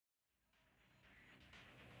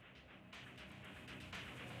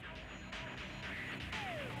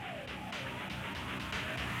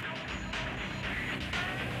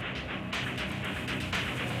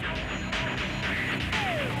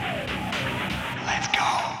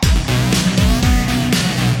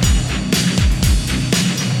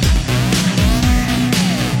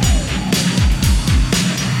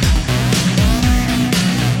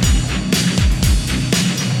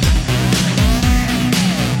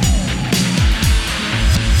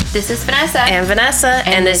This is Vanessa. And Vanessa.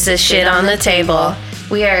 And this is Shit on the Table.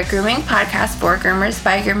 We are a grooming podcast for groomers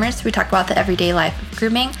by groomers. We talk about the everyday life of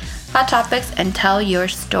grooming, hot topics, and tell your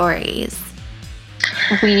stories.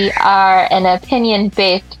 We are an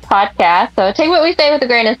opinion-based podcast, so take what we say with a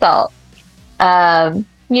grain of salt.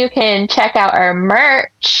 You can check out our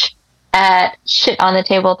merch at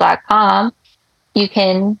shitonthetable.com. You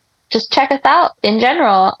can just check us out in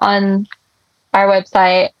general on our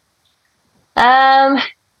website.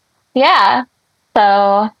 Yeah,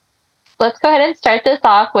 so let's go ahead and start this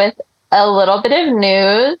off with a little bit of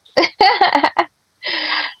news.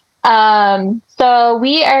 So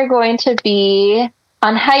we are going to be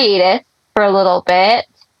on hiatus for a little bit.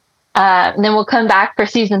 And then we'll come back for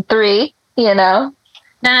season 3, you know.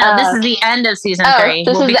 No, this is the end of season 3.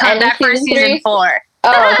 We'll be coming back for season 4.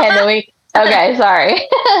 Oh, okay. Okay, sorry.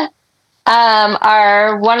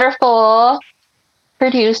 Our wonderful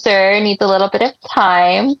producer needs a little bit of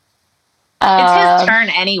time. It's his turn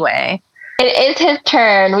anyway. It is his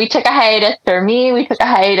turn. We took a hiatus for me. We took a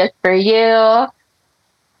hiatus for you.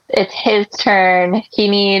 It's his turn. He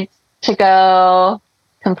needs to go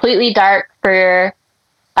completely dark for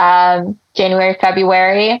January,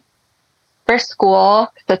 February for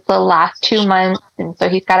school, because it's the last 2 months, and so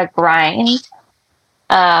he's got to grind.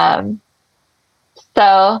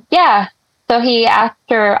 So yeah. So he asked,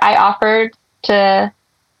 or I offered to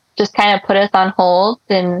just kind of put us on hold,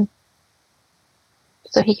 and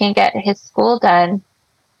so he can get his school done.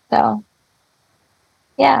 So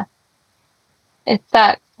yeah, it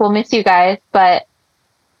sucks. We'll miss you guys, but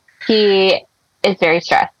he is very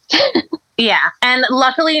stressed. Yeah, and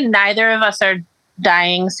luckily neither of us are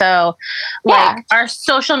dying, so our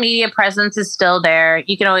social media presence is still there.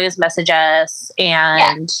 You can always message us,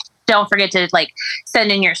 and don't forget to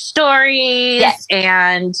send in your stories,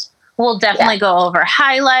 and we'll definitely go over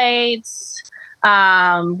highlights.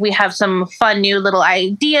 We have some fun new little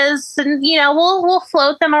ideas, and we'll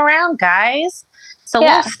float them around, guys. So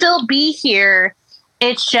we'll still be here.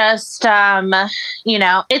 It's just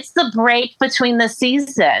it's the break between the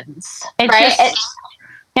seasons. It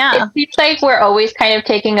seems like we're always kind of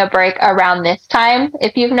taking a break around this time,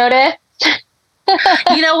 if you've noticed.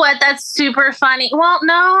 You know what? That's super funny. Well,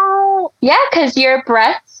 no. Yeah, because your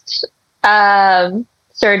breast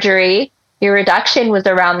surgery, your reduction was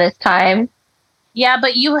around this time. Yeah,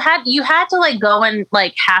 but you had to go and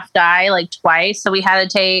half die twice. So we had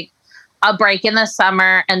to take a break in the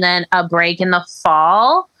summer and then a break in the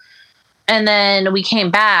fall. And then we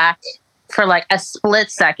came back for a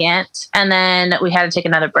split second, and then we had to take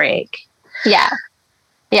another break. Yeah.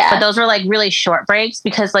 Yeah. But those were really short breaks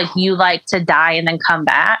because you like to die and then come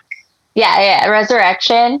back. Yeah.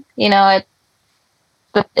 Resurrection,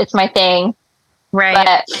 it's my thing. Right.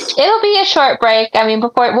 But it'll be a short break. I mean,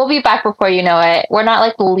 we'll be back before you know it. We're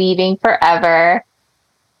not leaving forever.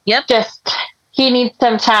 Yep. Just he needs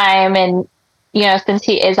some time, and since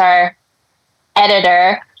he is our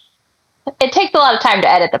editor, it takes a lot of time to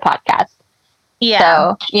edit the podcast. Yeah.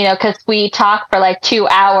 So, because we talk for 2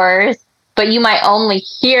 hours, but you might only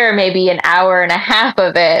hear maybe an hour and a half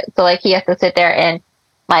of it. So he has to sit there and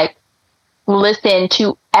listen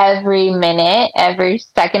to every minute, every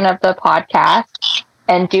second of the podcast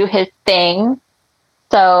and do his thing.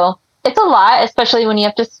 So it's a lot, especially when you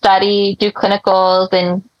have to study, do clinicals,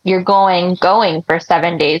 and you're going for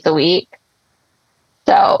 7 days a week.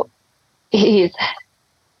 So it's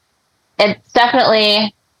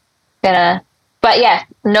definitely gonna, but yes,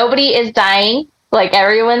 nobody is dying.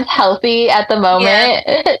 Everyone's healthy at the moment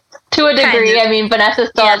to a degree. I mean, Vanessa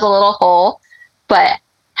still has a little hole, but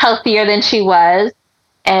healthier than she was.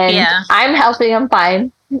 And I'm healthy. I'm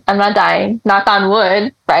fine. I'm not dying. Knock on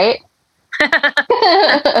wood, right?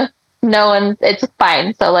 It's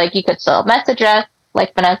fine. So you could still message us,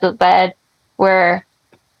 like Vanessa said. We're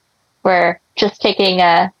just taking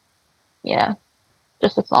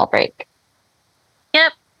just a small break.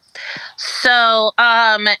 Yep. So,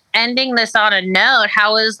 ending this on a note,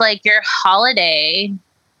 how was your holiday?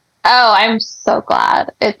 Oh, I'm so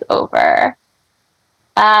glad it's over.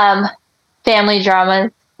 Family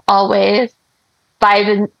dramas always.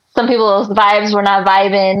 Vibing. Some people's vibes were not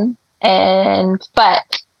vibing,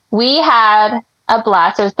 but we had a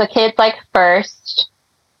blast. It was the kids' first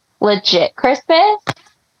legit Christmas.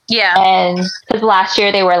 Yeah. And because last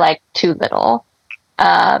year they were too little.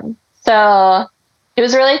 So it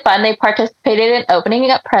was really fun. They participated in opening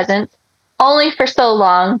up presents only for so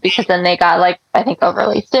long, because then they got I think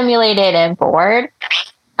overly stimulated and bored.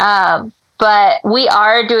 But we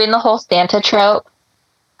are doing the whole Santa trope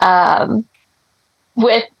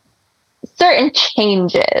with certain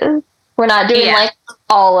changes. We're not doing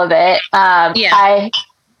all of it. I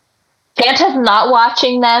Santa's not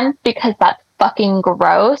watching them because that's fucking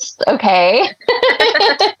gross, okay?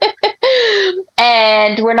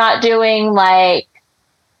 And we're not doing like,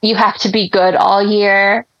 you have to be good all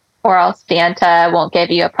year or else Santa won't give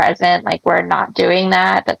you a present. Like, we're not doing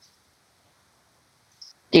that. That's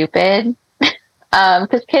stupid.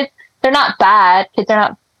 Because kids, they're not bad. Kids are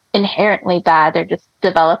not inherently bad. They're just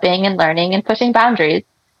developing and learning and pushing boundaries.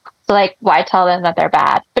 So, like, why tell them that they're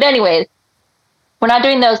bad? But anyways, we're not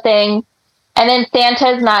doing those things. And then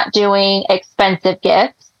Santa's not doing expensive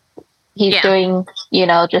gifts. He's doing, you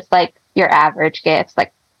know, just like your average gifts.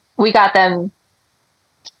 Like, we got them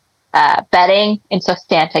bedding, and so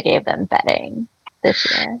Santa gave them bedding this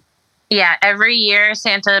year. Yeah, every year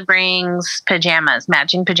Santa brings pajamas,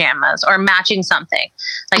 matching pajamas, or matching something.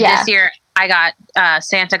 Like this year, I got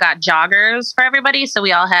Santa got joggers for everybody, so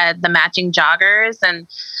we all had the matching joggers, and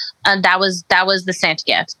that was the Santa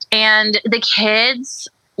gift. And the kids,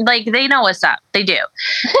 like, they know what's up. They do,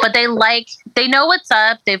 but they know what's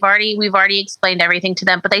up. We've already explained everything to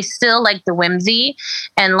them, but they still like the whimsy.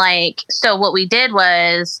 And like, so what we did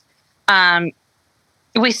was,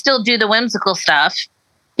 we still do the whimsical stuff.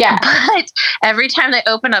 Yeah. But every time they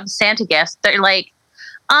open up Santa gifts, they're like,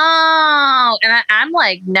 oh, and I'm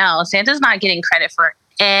like, no, Santa's not getting credit for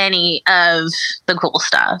any of the cool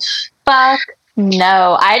stuff. Fuck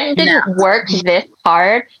no. I didn't work this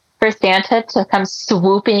hard for Santa to come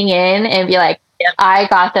swooping in and be like, I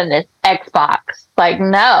got them this Xbox. Like,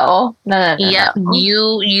 no. Yep. No.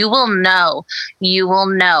 You will know. You will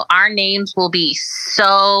know. Our names will be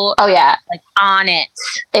so like on it.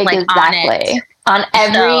 Exactly. Like, on it. On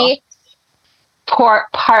every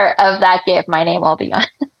part of that gift, my name will be on.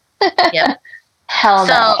 Yep. Hell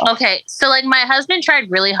no. So, okay. So, like, my husband tried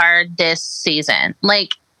really hard this season.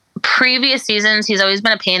 Like, previous seasons, he's always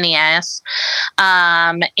been a pain in the ass.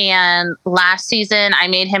 And last season, I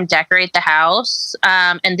made him decorate the house.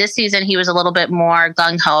 And this season, he was a little bit more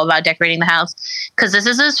gung-ho about decorating the house. Because this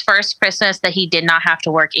is his first Christmas that he did not have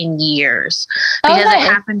to work in years. Because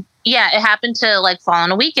it happened to, like, fall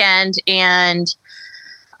on a weekend. And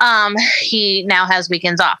he now has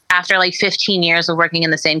weekends off. After, like, 15 years of working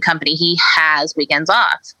in the same company, he has weekends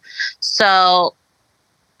off. So,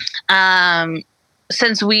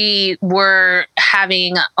 since we were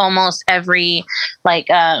having almost every like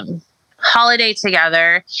holiday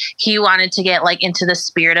together, he wanted to get like into the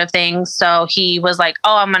spirit of things. So he was like,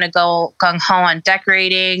 oh, I'm going to go gung-ho on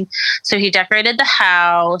decorating. So he decorated the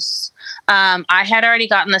house. I had already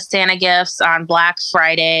gotten the Santa gifts on Black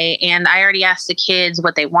Friday, and I already asked the kids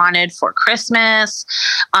what they wanted for Christmas.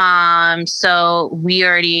 So we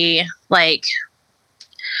already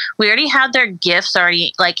had their gifts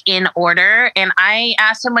already like in order, and I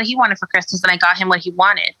asked him what he wanted for Christmas, and I got him what he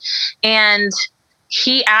wanted. And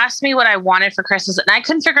he asked me what I wanted for Christmas, and I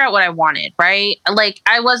couldn't figure out what I wanted, right? Like,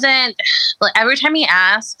 I wasn't, like, every time he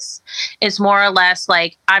asks, it's more or less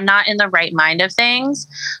like I'm not in the right mind of things.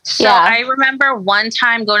 So I remember one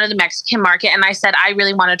time going to the Mexican market, and I said, I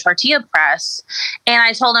really want a tortilla press. And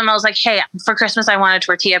I told him, I was like, hey, for Christmas, I want a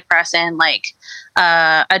tortilla press and like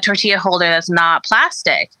a tortilla holder that's not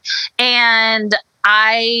plastic. And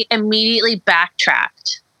I immediately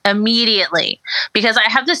backtracked because I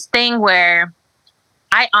have this thing where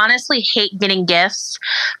I honestly hate getting gifts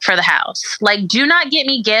for the house. Like, do not get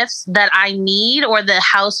me gifts that I need or the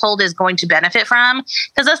household is going to benefit from,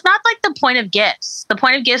 because that's not like the point of gifts. The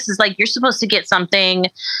point of gifts is like, you're supposed to get something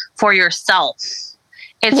for yourself.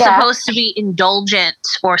 It's supposed to be indulgent,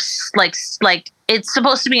 or like it's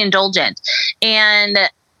supposed to be indulgent. And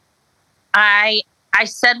I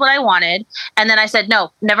said what I wanted, and then I said,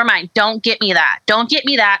 no, never mind. Don't get me that. Don't get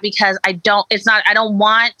me that, because I don't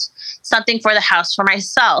want something for the house for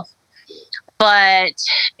myself. But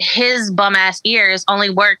his bum ass ears only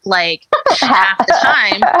work like half the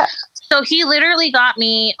time. So he literally got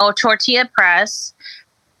me a tortilla press,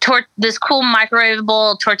 this cool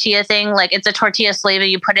microwavable tortilla thing. Like, it's a tortilla sleeve, and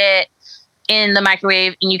you put it in the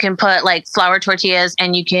microwave, and you can put like flour tortillas,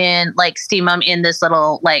 and you can like steam them in this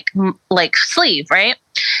little like sleeve, right?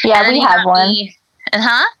 Yeah, we have one.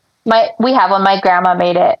 We have one. My grandma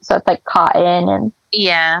made it, so it's like cotton and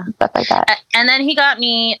stuff like that. And then he got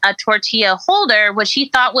me a tortilla holder, which he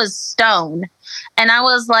thought was stone, and I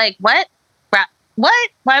was like, what?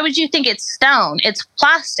 Why would you think it's stone? It's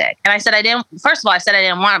plastic. And I said, first of all, I said I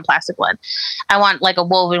didn't want a plastic one. I want like a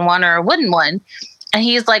woven one or a wooden one. And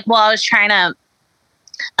he's like, well, I was trying to,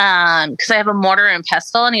 because I have a mortar and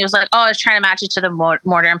pestle. And he was like, oh, I was trying to match it to the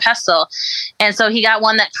mortar and pestle. And so he got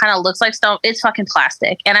one that kind of looks like stone. It's fucking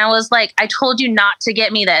plastic. And I was like, I told you not to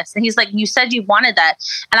get me this. And he's like, you said you wanted that.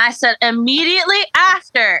 And I said, immediately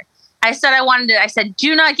after I said I wanted it. I said,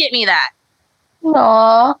 do not get me that.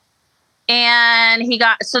 Aww. And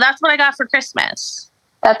so that's what I got for Christmas.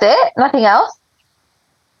 That's it? Nothing else?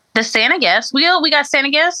 The Santa gifts. We got Santa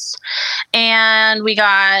gifts, and we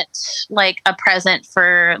got like a present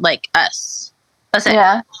for like us. That's it.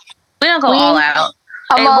 Yeah. We don't go all out.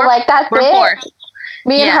 I'm all like, that's it. Poor.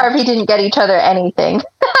 Me and Harvey didn't get each other anything.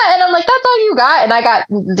 And I'm like, that's all you got? And I got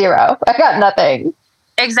 0. I got nothing.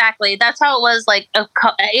 Exactly. That's how it was. Like,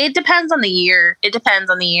 it depends on the year.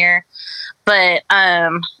 But I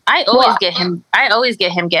always get him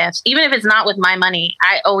gifts. Even if it's not with my money,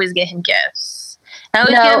 I always get him gifts. I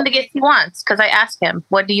always get him the gift he wants because I ask him,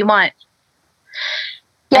 what do you want?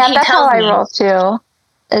 Yeah, that's how I roll too.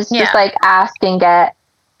 It's just like ask and get.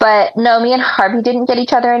 But no, me and Harvey didn't get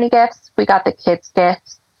each other any gifts. We got the kids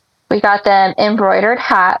gifts. We got them embroidered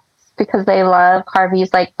hats because they love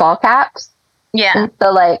Harvey's like ball caps. Yeah. And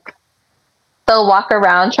so like they'll walk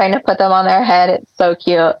around trying to put them on their head. It's so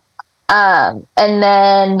cute. And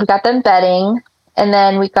then we got them bedding, and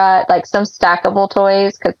then we got like some stackable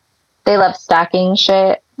toys because they love stacking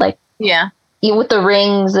shit. Like with the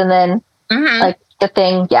rings and then like the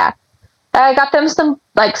thing. Yeah. I got them some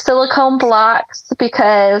like silicone blocks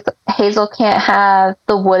because Hazel can't have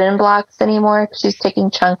the wooden blocks anymore because she's taking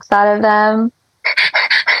chunks out of them.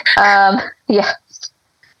 Yeah.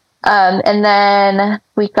 And then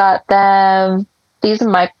we got them these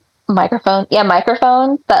microphones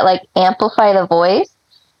that like amplify the voice.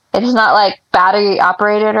 It's not like battery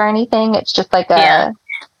operated or anything. It's just like they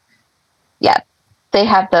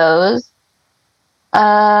have those.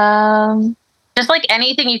 Just like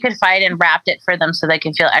anything you could find and wrapped it for them so they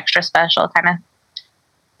can feel extra special, kind of.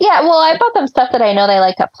 Yeah, well, I bought them stuff that I know they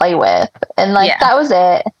like to play with, and like that was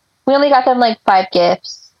it. We only got them like 5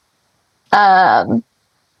 gifts. Oh,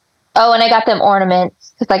 and I got them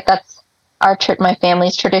ornaments because like that's my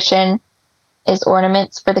family's tradition is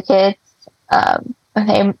ornaments for the kids.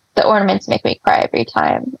 The ornaments make me cry every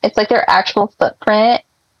time. It's like their actual footprint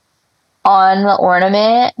on the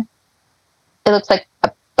ornament. It looks like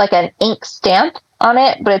an ink stamp on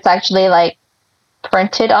it, but it's actually like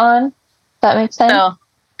printed on. Does that make sense?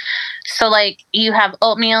 So like you have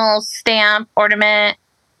oatmeal stamp ornament?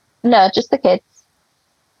 No, just the kids.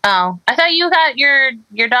 Oh, I thought you got your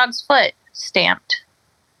dog's foot stamped.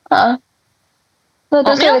 No,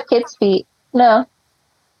 those are the kids' feet. No.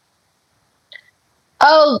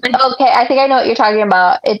 Oh, okay. I think I know what you're talking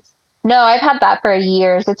about. I've had that for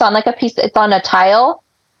years. It's on like it's on a tile.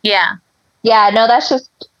 Yeah. Yeah, no, that's just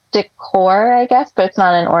decor, I guess, but it's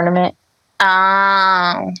not an ornament.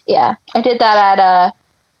 Oh. Yeah, I did that at,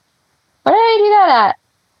 where did I do that at?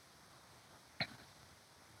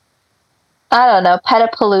 I don't know,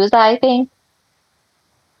 Petapalooza, I think.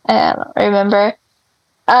 I don't remember.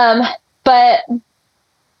 But,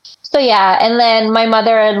 so yeah, and then my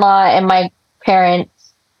mother-in-law and my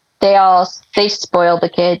parents, they spoiled the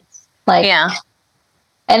kids. Like, yeah.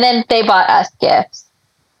 And then they bought us gifts.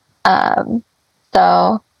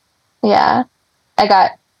 So, yeah, I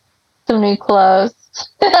got some new clothes.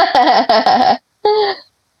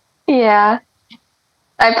 Yeah.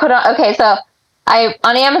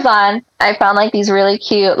 On Amazon, I found like these really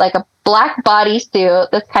cute, like a black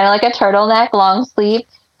bodysuit that's kind of like a turtleneck, long sleeve.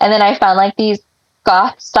 And then I found like these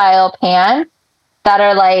goth style pants that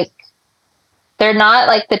are like, they're not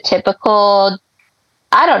like the typical,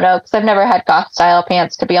 I don't know, because I've never had goth style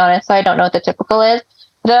pants, to be honest, so I don't know what the typical is.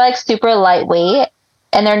 They're like super lightweight,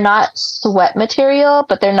 and they're not sweat material,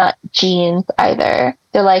 but they're not jeans either.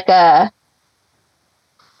 They're like I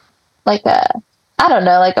don't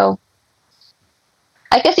know,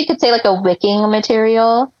 I guess you could say like a wicking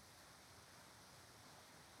material.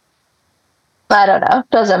 I don't know.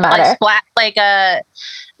 Doesn't matter.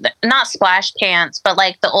 Not splash pants, but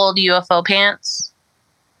like the old UFO pants.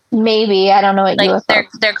 Maybe. I don't know what like UFO.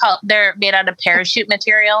 They're made out of parachute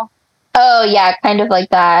material. Oh yeah, kind of like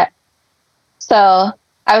that. So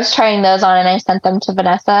I was trying those on and I sent them to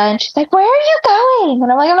Vanessa and she's like, "Where are you going?"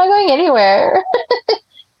 And I'm like, "I'm not going anywhere."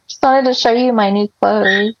 Just wanted to show you my new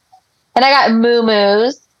clothes. And I got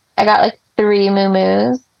muumuus. I got like 3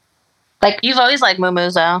 muumuus. Like, you've always liked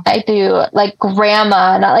muumuus though. I do. Like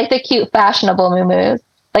grandma, not like the cute fashionable muumuus.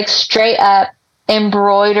 Like straight up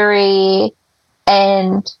embroidery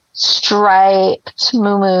and striped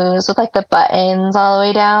muumuus with like the buttons all the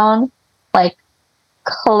way down. Like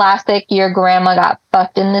classic, your grandma got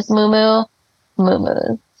fucked in this muumuus.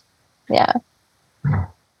 Yeah.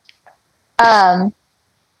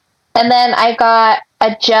 And then I got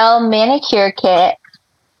a gel manicure kit.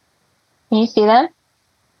 Can you see them?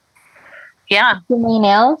 Yeah. My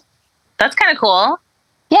nails. That's kind of cool.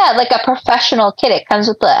 Yeah, like a professional kit. It comes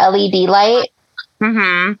with the LED light.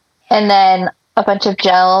 Mm-hmm. And then a bunch of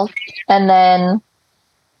gels. And then,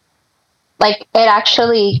 like, it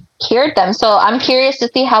actually cured them. So I'm curious to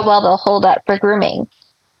see how well they'll hold up for grooming.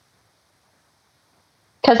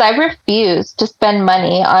 Because I refuse to spend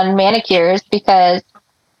money on manicures because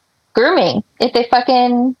grooming, if they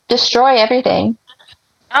fucking destroy everything.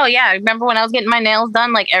 Oh, yeah. I remember when I was getting my nails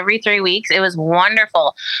done like every 3 weeks. It was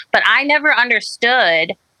wonderful. But I never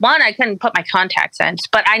understood. One, I couldn't put my contacts in,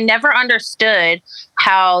 but I never understood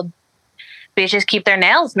how bitches keep their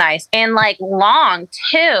nails nice and like long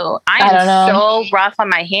too. I am so rough on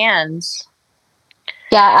my hands.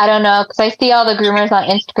 Yeah, I don't know. Because I see all the groomers on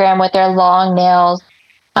Instagram with their long nails.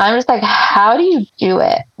 I'm just like, how do you do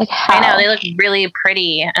it? Like, how? I know, they look really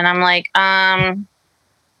pretty. And I'm like, my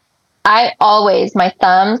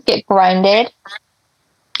thumbs get grinded.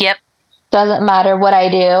 Yep. Doesn't matter what I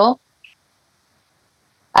do.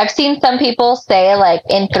 I've seen some people say, like,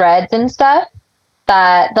 in threads and stuff,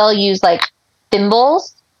 that they'll use, like,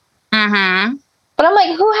 thimbles. Mm-hmm. But I'm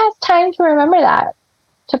like, who has time to remember that?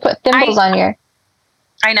 To put thimbles on your...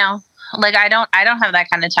 I know. Like, I don't have that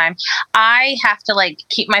kind of time. I have to, like,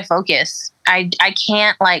 keep my focus. I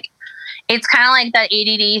can't, like... It's kind of like that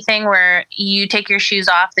ADD thing where you take your shoes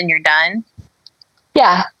off, then you're done.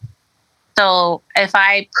 Yeah. So if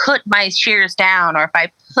I put my shears down or if I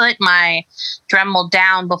put my Dremel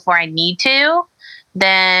down before I need to,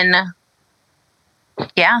 then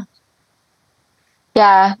yeah.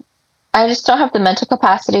 Yeah. I just don't have the mental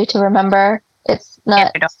capacity to remember. It's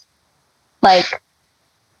not like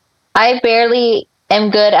I barely am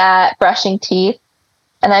good at brushing teeth,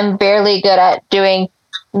 and I'm barely good at doing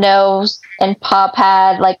nose and paw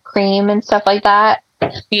pad, like cream and stuff like that.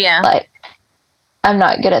 Yeah. Like, I'm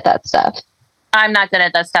not good at that stuff. I'm not good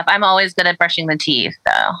at that stuff. I'm always good at brushing the teeth,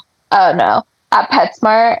 though. Oh, no. At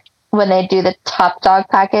PetSmart, when they do the Top Dog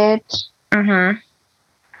package,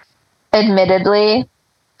 admittedly,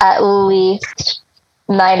 at least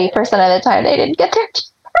 90% of the time, they didn't get their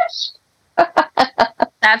teeth brushed.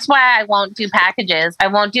 That's why I won't do packages. I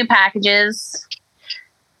won't do packages.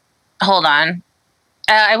 Hold on.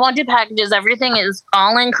 I won't do packages. Everything is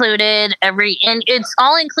all included. And it's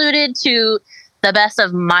all included to the best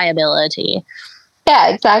of my ability. Yeah,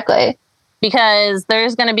 exactly. Because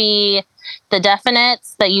there's going to be the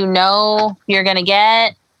definites that you know you're going to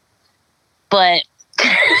get, but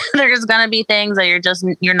there's going to be things that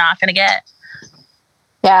you're not going to get.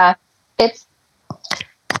 Yeah, I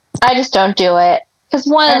just don't do it. Because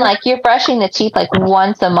one, like, you're brushing the teeth like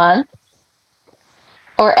once a month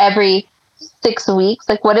or every 6 weeks.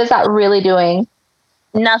 Like, what is that really doing?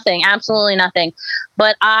 Nothing, absolutely nothing.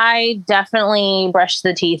 But I definitely brush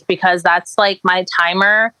the teeth because that's like my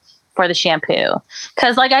timer for the shampoo.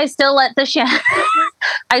 Because like I still let the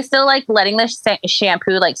I still like letting the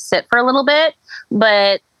shampoo like sit for a little bit.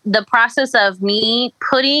 But the process of me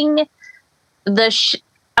putting the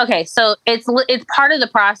okay, so it's part of the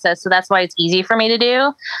process, so that's why it's easy for me to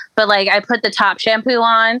do. But like I put the top shampoo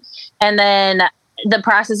on, and then the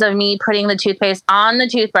process of me putting the toothpaste on the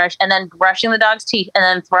toothbrush and then brushing the dog's teeth and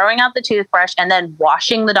then throwing out the toothbrush and then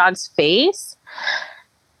washing the dog's face.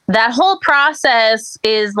 That whole process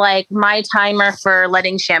is like my timer for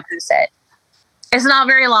letting shampoo sit. It's not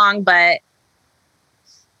very long, but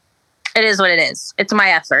it is what it is. It's my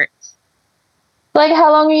effort. Like,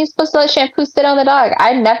 how long are you supposed to let shampoo sit on the dog?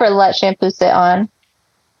 I never let shampoo sit on.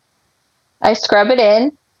 I scrub it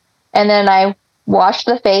in, and then I wash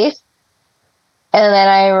the face, and then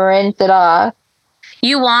I rinse it off.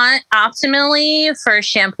 You want, optimally, for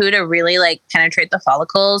shampoo to really like penetrate the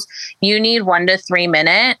follicles, you need 1 to 3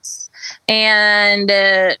 minutes, and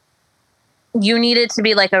you need it to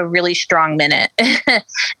be like a really strong minute.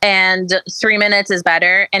 And 3 minutes is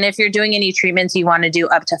better. And if you're doing any treatments, you want to do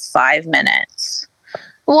up to 5 minutes.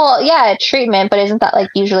 Well, yeah, a treatment, but isn't that like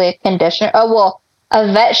usually a conditioner? Oh, well,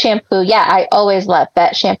 a vet shampoo. Yeah, I always let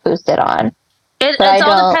vet shampoo sit on. It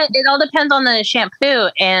all depends on the shampoo.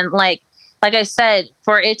 And like I said,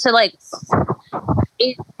 for it to like,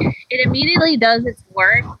 it immediately does its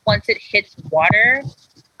work once it hits water.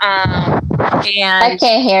 And I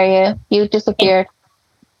can't hear you. You disappeared.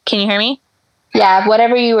 Can you hear me? Yeah,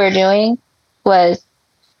 whatever you were doing was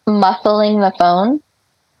muffling the phone.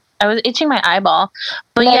 I was itching my eyeball.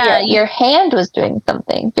 But no, yeah. Your hand was doing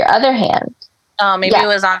something. Your other hand. Oh, maybe it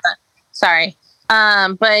was on the... Sorry.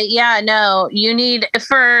 But yeah, no, you need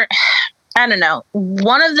for... I don't know.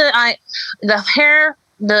 One of the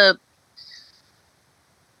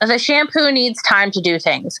shampoo needs time to do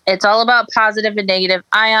things. It's all about positive and negative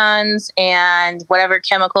ions and whatever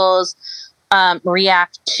chemicals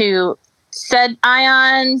react to said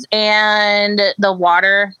ions and the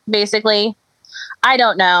water, basically. I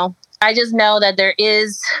don't know. I just know that there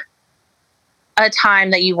is a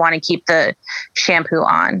time that you want to keep the shampoo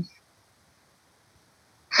on.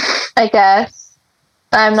 I guess.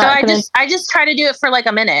 I just try to do it for like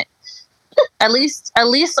a minute. at least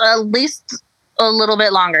a little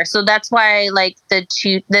bit longer. So that's why like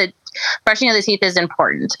the brushing of the teeth is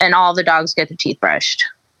important, and all the dogs get their teeth brushed.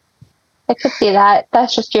 I could see that.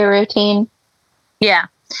 That's just your routine. Yeah.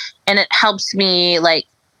 And it helps me, like,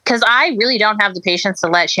 because I really don't have the patience to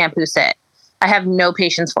let shampoo sit. I have no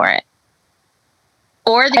patience for it.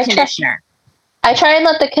 Or the conditioner. I try and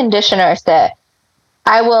let the conditioner sit.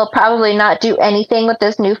 I will probably not do anything with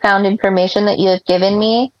this newfound information that you have given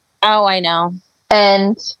me. Oh, I know.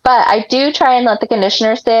 But I do try and let the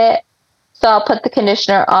conditioner sit. So I'll put the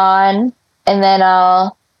conditioner on, and then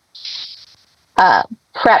I'll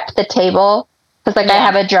prep the table. Because, I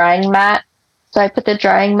have a drying mat. So I put the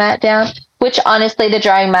drying mat down, which honestly, the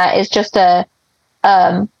drying mat is just a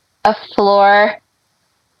floor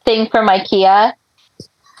thing from IKEA.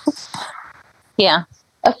 Yeah.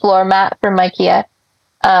 A floor mat from IKEA.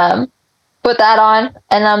 Put that on,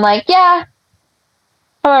 and I'm like, yeah,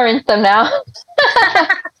 I'm gonna rinse them now.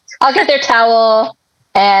 I'll get their towel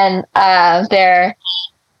and their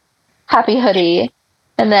happy hoodie,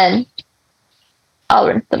 and then I'll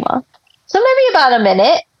rinse them off. So maybe about a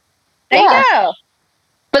minute. There you go.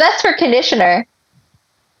 But that's for conditioner.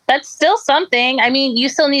 That's still something. I mean, you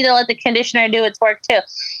still need to let the conditioner do its work too.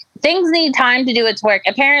 Things need time to do its work.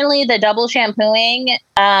 Apparently, the double shampooing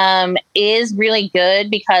is really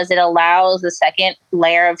good because it allows the second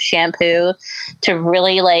layer of shampoo to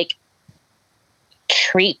really like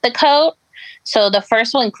treat the coat. So the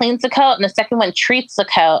first one cleans the coat and the second one treats the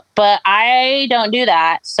coat. But I don't do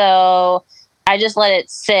that. So I just let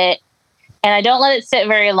it sit. And I don't let it sit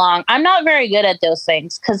very long. I'm not very good at those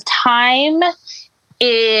things because time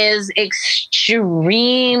is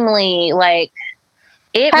extremely like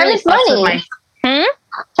it. Time really is money.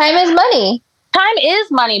 Time is money. Time is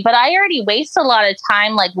money, but I already waste a lot of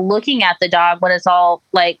time like looking at the dog when it's all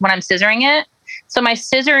like when I'm scissoring it. So my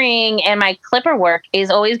scissoring and my clipper work is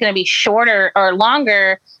always going to be shorter or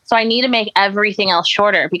longer. So I need to make everything else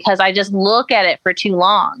shorter because I just look at it for too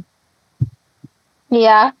long.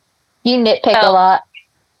 Yeah. You nitpick a lot.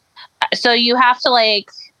 So you have to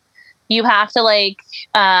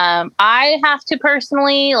I have to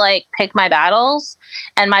personally like pick my battles,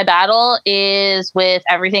 and my battle is with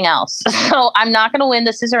everything else. So I'm not going to win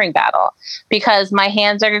the scissoring battle because my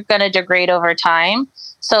hands are going to degrade over time.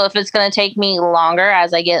 So if it's going to take me longer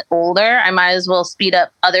as I get older, I might as well speed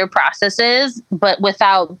up other processes, but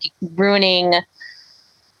without ruining,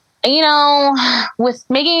 with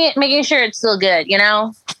making sure it's still good,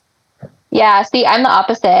 Yeah, see, I'm the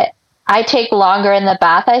opposite. I take longer in the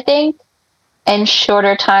bath, I think, and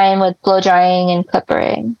shorter time with blow drying and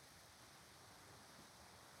clippering.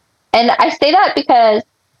 And I say that because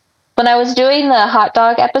when I was doing the hot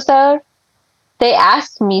dog episode, they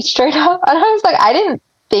asked me straight up, and I was like, I didn't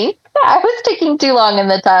think I was taking too long in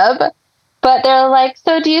the tub. But they're like,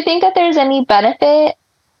 so do you think that there's any benefit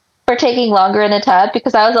for taking longer in the tub?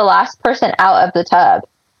 Because I was the last person out of the tub,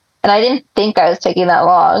 and I didn't think I was taking that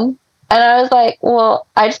long. And I was like, well,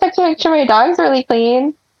 I just have to make sure my dog's really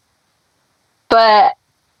clean. But,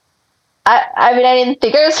 I didn't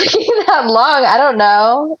think I was taking that long. I don't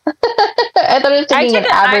know. I thought I was taking an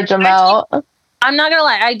average amount. I'm not going to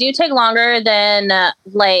lie. I do take longer than, a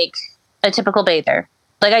typical bather.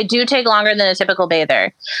 Like, I do take longer than a typical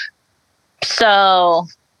bather. So,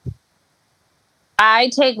 I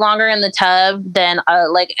take longer in the tub than,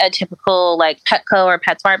 a typical, Petco or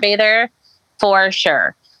PetSmart bather, for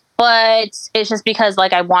sure. But it's just because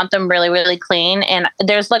I want them really, really clean, and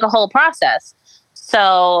there's a whole process.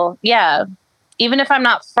 So yeah, even if I'm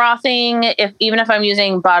not frothing, even if I'm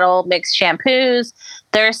using bottle mixed shampoos,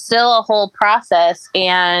 there's still a whole process,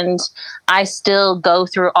 and I still go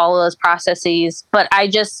through all of those processes. But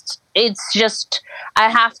I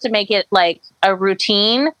have to make it a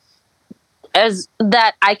routine as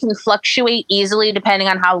that I can fluctuate easily depending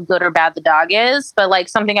on how good or bad the dog is.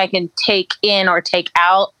 But something I can take in or take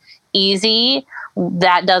out easy,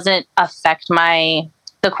 that doesn't affect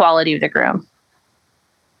the quality of the groom.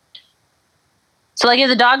 So if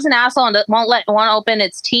the dog's an asshole and won't open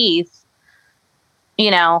its teeth,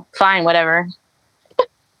 fine, whatever.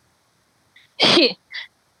 I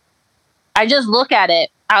just look at it.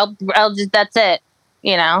 I'll just, that's it,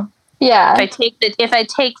 Yeah. If I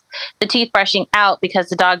take the teeth brushing out because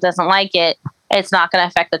the dog doesn't like it, it's not going to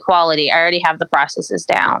affect the quality. I already have the processes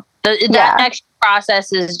down. That extra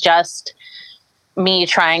process is just me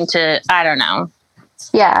trying to, I don't know.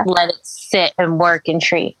 Yeah. Let it sit and work and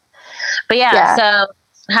treat. But so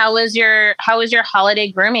how was your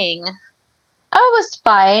holiday grooming? Oh, it was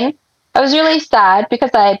fine. I was really sad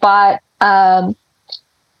because I bought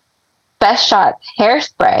Best Shot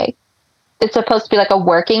hairspray. It's supposed to be like a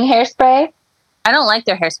working hairspray. I don't like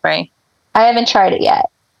their hairspray. I haven't tried it yet.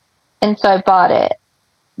 And so I bought it.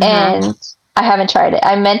 And I haven't tried it.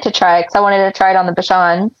 I meant to try it because I wanted to try it on the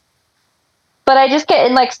Bichons. But I just get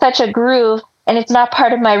in like such a groove and it's not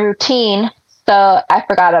part of my routine. So I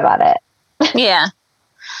forgot about it. Yeah.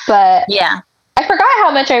 But yeah, I forgot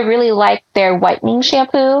how much I really like their whitening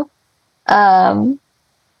shampoo.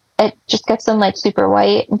 It just gets them like super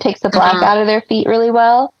white and takes the black out of their feet really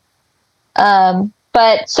well.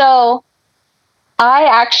 But so I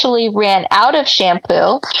actually ran out of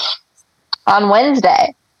shampoo on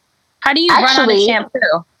Wednesday. How do you run out of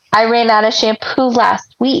shampoo? I ran out of shampoo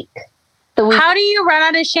last week. How do you run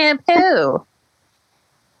out of shampoo?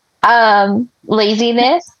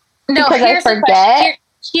 Laziness. No, because I forget.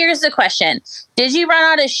 Here's the question. Did you run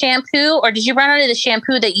out of shampoo or did you run out of the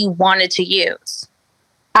shampoo that you wanted to use?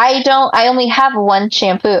 I only have one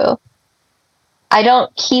shampoo. I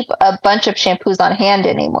don't keep a bunch of shampoos on hand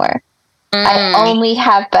anymore. I only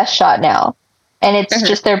have Best Shot now. And it's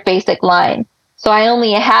just their basic line. So I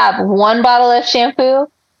only have one bottle of shampoo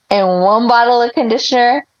and one bottle of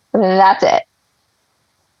conditioner. That's it.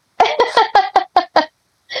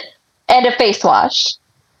 And a face wash.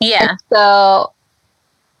 Yeah. And so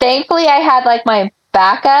thankfully I had like my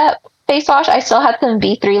backup face wash. I still had some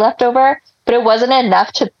B3 left over, but it wasn't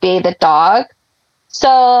enough to bathe the dog.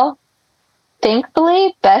 So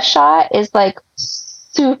thankfully Best Shot is like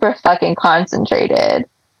super fucking concentrated.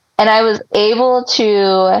 And I was able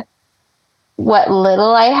to, what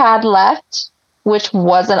little I had left, which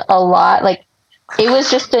wasn't a lot, like it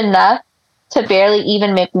was just enough to barely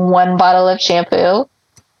even make one bottle of shampoo.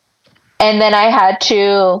 And then I had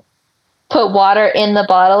to put water in the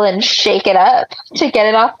bottle and shake it up to get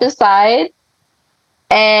it off the side.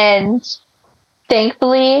 And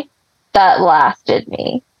thankfully that lasted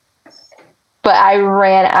me. But I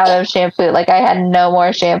ran out of shampoo. Like I had no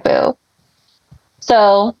more shampoo.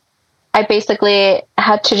 So I basically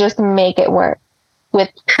had to just make it work with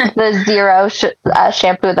the zero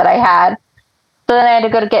shampoo that I had. So then I had to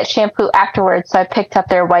go to get shampoo afterwards. So I picked up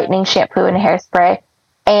their whitening shampoo and hairspray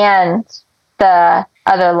and the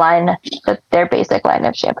other line, their basic line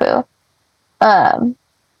of shampoo.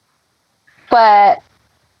 But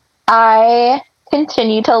I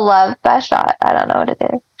continue to love Best Shot. I don't know what it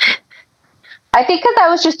is. I think because I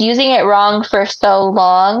was just using it wrong for so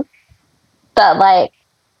long that like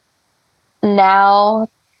now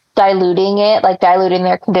diluting it, like diluting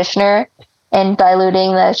their conditioner and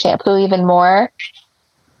diluting the shampoo even more,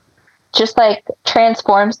 just like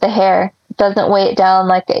transforms the hair. It doesn't weigh it down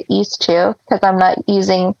like it used to because I'm not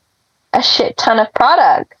using a shit ton of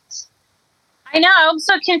products. I know. I'm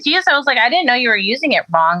so confused. I was like, I didn't know you were using it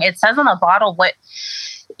wrong. It says on the bottle what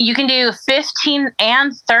you can do 15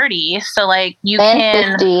 and 30. So like you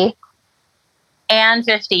can 50. And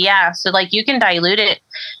 50. Yeah. So like you can dilute it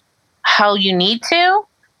how you need to.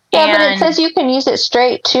 Yeah, but it says you can use it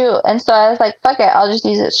straight too. And so I was like, fuck it, I'll just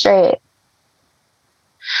use it straight.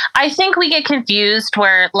 I think we get confused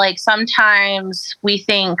where like sometimes we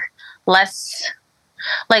think less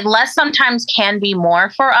sometimes can be more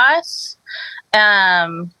for us.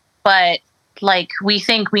 But like we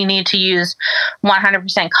think we need to use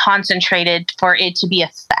 100% concentrated for it to be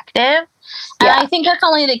effective. And I think that's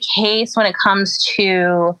only the case when it comes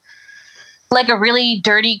to like a really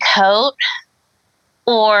dirty coat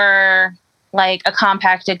or like a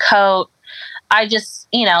compacted coat. I just,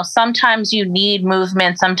 sometimes you need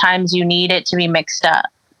movement. Sometimes you need it to be mixed up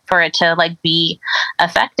for it to like be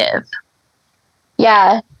effective.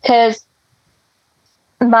 Yeah, because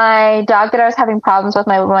my dog that I was having problems with,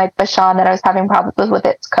 my Bichon that I was having problems with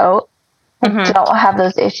its coat, I don't have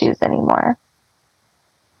those issues anymore.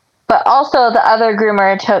 But also the other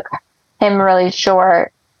groomer took him really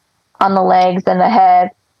short on the legs and the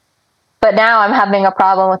head. But now I'm having a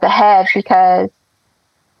problem with the head because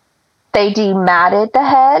they dematted the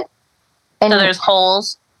head. And so there's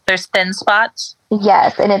holes, there's thin spots?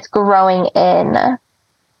 Yes, and it's growing in.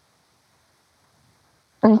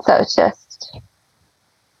 And so it's just,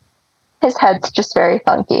 his head's just very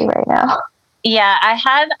funky right now. Yeah,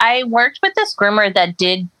 I worked with this groomer that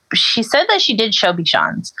she said that she did show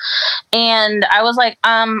Bichons. And I was like,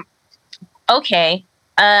 okay,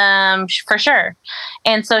 for sure.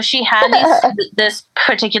 And so she had this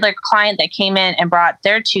particular client that came in and brought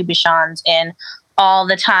their two Bichons in all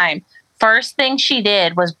the time first thing she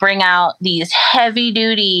did was bring out these heavy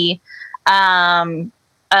duty coat.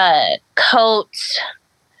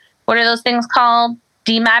 What are those things called?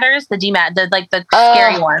 Dematters? The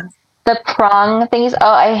scary ones. The prong things.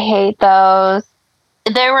 Oh, I hate those.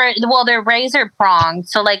 They're razor pronged.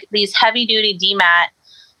 So like these heavy duty demat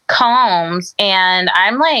combs. And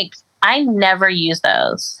I'm like, I never use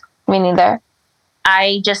those. Me neither.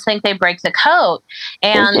 I just think they break the coat.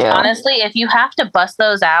 And honestly, if you have to bust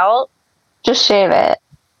those out, just shave it.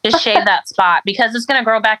 Just shave that spot because it's going to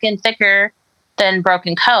grow back in thicker than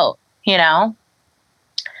broken coat, you know?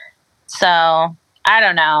 So I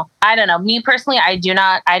don't know. Me personally, I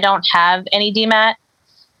don't have any demat,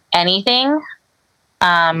 anything.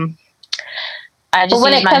 I just but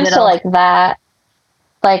when it comes to like that,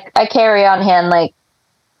 like I carry on hand like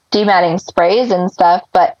dematting sprays and stuff,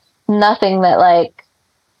 but nothing that like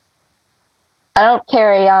I don't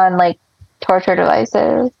carry on like torture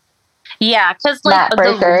devices. Yeah, because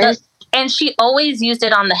like and she always used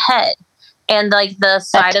it on the head and like the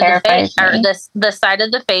side of the face or the side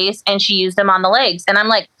of the face, and she used them on the legs. And I'm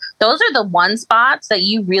like, those are the one spots that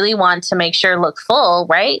you really want to make sure look full,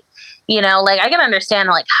 right? You know, like I can understand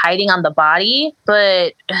like hiding on the body,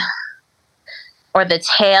 but or the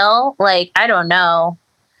tail, like I don't know.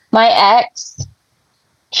 My ex,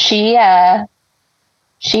 she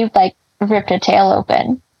like ripped a tail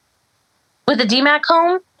open with a demat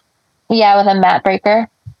comb. Yeah, with a mat breaker.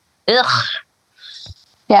 Ugh.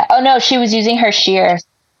 Yeah. Oh no, she was using her shears.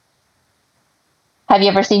 Have you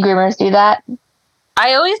ever seen groomers do that?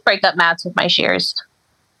 I always break up mats with my shears.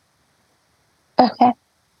 Okay.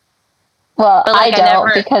 Well, like, I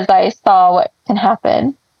don't because I saw what can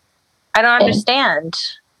happen. I don't understand.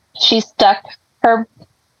 She stuck her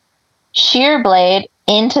shear blade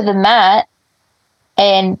into the mat,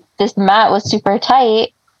 and this mat was super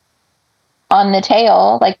tight on the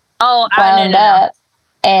tail, like wound up,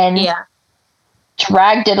 and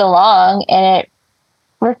dragged it along, and it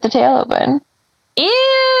ripped the tail open.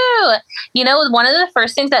 Ew! You know, one of the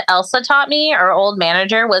first things that Elsa taught me, our old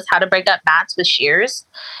manager, was how to break up mats with shears.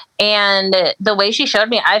 And the way she showed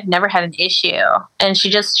me, I've never had an issue. And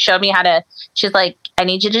she just showed me how to, she's like, I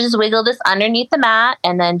need you to just wiggle this underneath the mat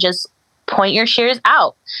and then just point your shears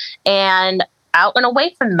out and out and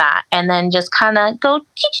away from the mat. And then just kind of go a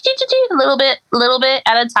little bit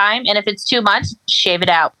at a time. And if it's too much, shave it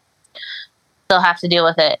out. They'll have to deal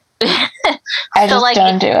with it. I just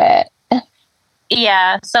don't do it.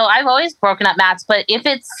 Yeah, so I've always broken up mats, but if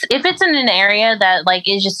it's in an area that like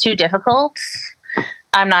is just too difficult,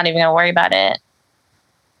 I'm not even gonna worry about it.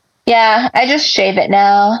 Yeah, I just shave it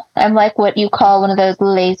now. I'm like what you call one of those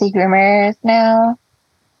lazy groomers now.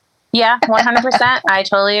 Yeah, 100%. I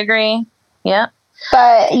totally agree. Yeah.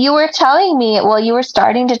 But you were telling me, you were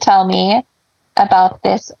starting to tell me about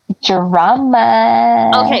this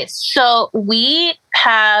drama. Okay, so we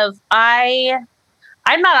have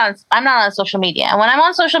I'm not on social media. And when I'm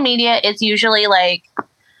on social media, it's usually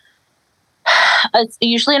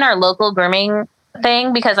in our local grooming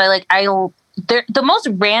thing because the most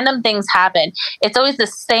random things happen. It's always the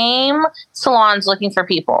same salons looking for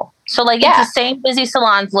people. So it's the same busy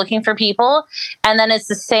salons looking for people. And then it's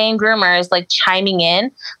the same groomers like chiming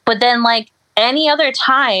in. But then any other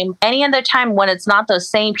time when it's not those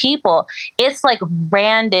same people, it's like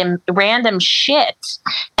random shit.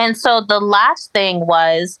 And so the last thing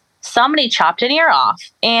was somebody chopped an ear off.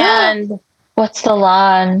 And what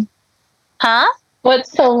salon? Huh? What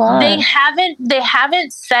salon? They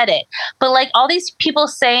haven't said it. But all these people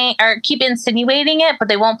saying or keep insinuating it, but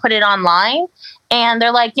they won't put it online. And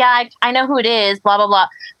they're like, yeah, I know who it is, blah, blah, blah.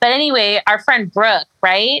 But anyway, our friend Brooke,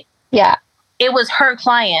 right? Yeah. It was her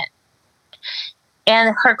client.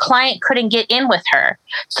 And her client couldn't get in with her.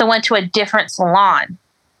 So went to a different salon.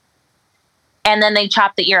 And then they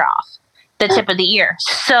chopped the ear off. The tip of the ear.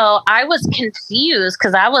 So I was confused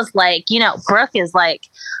because I was like, Brooke is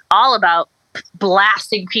all about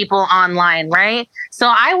blasting people online, right? So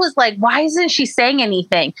I was like, why isn't she saying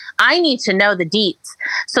anything? I need to know the deets.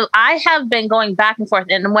 So I have been going back and forth.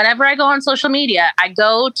 And whenever I go on social media, I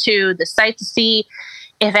go to the site to see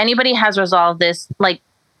if anybody has resolved this,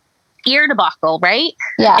 ear debacle, right?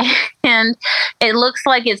 Yeah. And it looks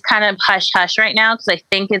like it's kind of hush hush right now because I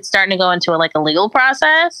think it's starting to go into a legal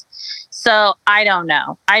process. So I don't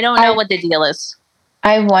know. I don't know what the deal is.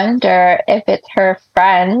 I wonder if it's her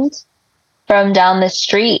friend from down the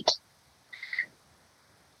street.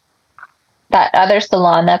 That other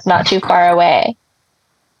salon that's not too far away.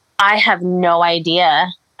 I have no idea.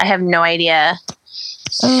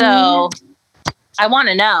 So I want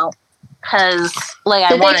to know. Because,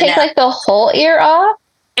 I want to know. Did they take, the whole ear off?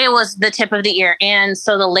 It was the tip of the ear. And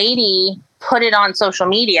so the lady put it on social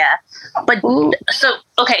media. But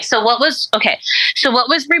so what was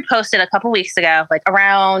reposted a couple weeks ago, like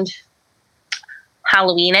around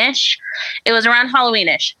Halloweenish? It was around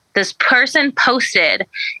Halloweenish. This person posted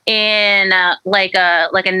in like a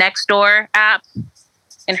Nextdoor app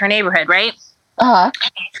in her neighborhood, right? Uh-huh.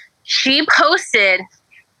 She posted,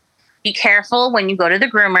 be careful when you go to the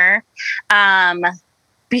groomer,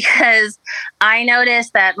 because I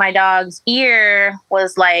noticed that my dog's ear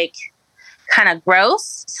was like kind of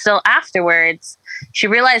gross. So afterwards, she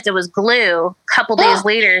realized it was glue. A couple days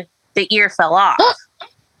later, the ear fell off.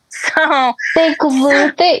 So they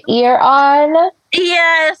glued the ear on?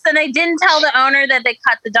 Yes, and they didn't tell the owner that they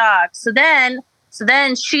cut the dog. So then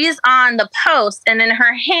she's on the post, and in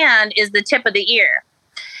her hand is the tip of the ear.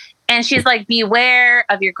 And she's like, beware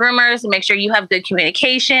of your groomers and make sure you have good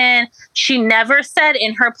communication. She never said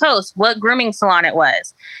in her post what grooming salon it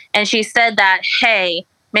was. And she said that, hey,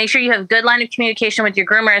 make sure you have good line of communication with your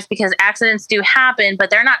groomers because accidents do happen, but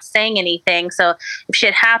they're not saying anything. So if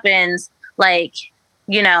shit happens, like,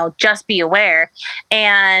 you know, just be aware.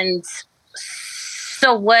 And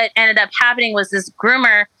so what ended up happening was this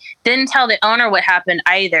groomer didn't tell the owner what happened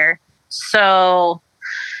either. So,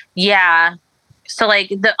 yeah. So, like,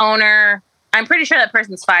 the owner, I'm pretty sure that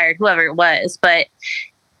person's fired, whoever it was, but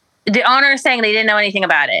the owner is saying they didn't know anything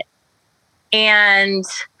about it. And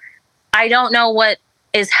I don't know what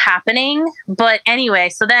is happening, but anyway,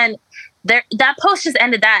 so then that post just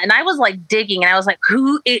ended that. And I was like digging and I was like,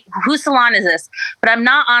 whose salon is this? But I'm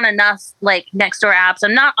not on enough like Nextdoor apps.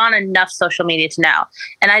 I'm not on enough social media to know.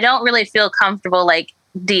 And I don't really feel comfortable like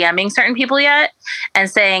DMing certain people yet and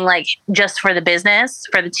saying like, just for the business,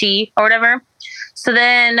 for the tea or whatever. So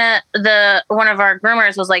then one of our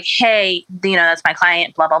groomers was like, hey, you know, that's my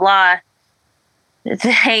client, blah, blah, blah.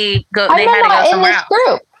 They had to go somewhere else.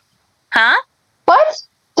 Group. Huh? What?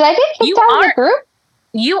 Did I get kicked out of the group?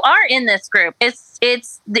 You are in this group. It's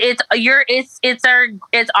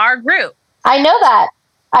our group. I know that.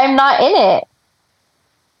 I'm not in it.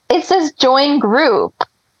 It says join group.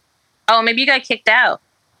 Oh, maybe you got kicked out.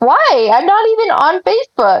 Why? I'm not even on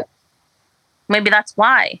Facebook. Maybe that's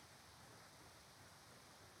why.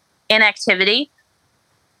 Inactivity?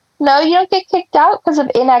 No, you don't get kicked out because of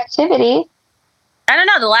inactivity. I don't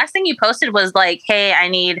know. The last thing you posted was like, hey, I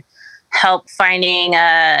need help finding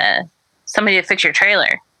somebody to fix your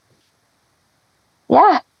trailer.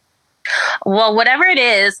 Yeah. Well, whatever it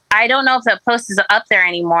is, I don't know if that post is up there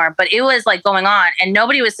anymore, but it was like going on and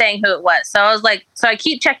nobody was saying who it was. So I was like, so I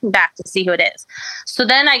keep checking back to see who it is. So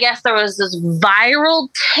then I guess there was this viral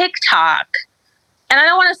TikTok, and I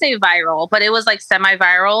don't want to say viral, but it was like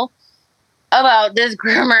semi-viral, about this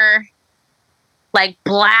groomer like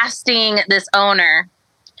blasting this owner.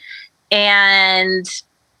 And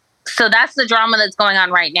so that's the drama that's going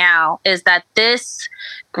on right now, is that this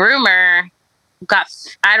groomer got,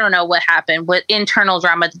 I don't know what happened, what internal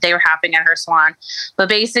drama that they were having at her salon. But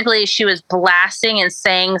basically she was blasting and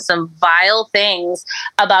saying some vile things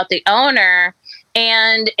about the owner.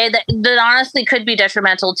 And that honestly could be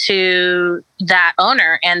detrimental to that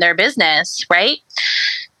owner and their business, right?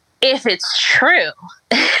 If it's true.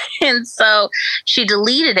 And so she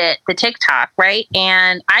deleted it, the TikTok, right?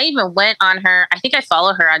 And I even went on her, I think I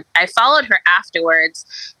followed her afterwards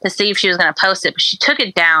to see if she was going to post it, but she took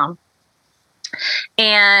it down.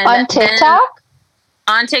 And on TikTok?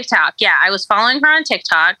 On TikTok, yeah. I was following her on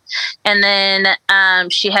TikTok, and then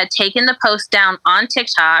she had taken the post down on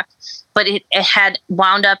TikTok, but it had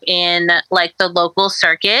wound up in like the local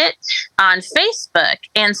circuit on Facebook.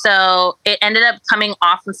 And so it ended up coming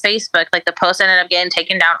off of Facebook. Like the post ended up getting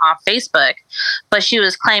taken down off Facebook, but she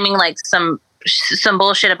was claiming like some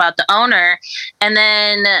bullshit about the owner. And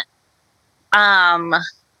then,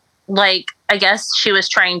 like, I guess she was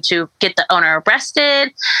trying to get the owner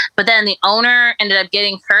arrested, but then the owner ended up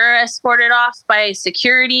getting her escorted off by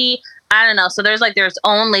security. I don't know. So there's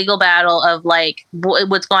own legal battle of like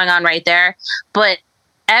what's going on right there. But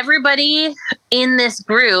everybody in this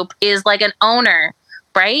group is like an owner,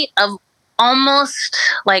 right? Of almost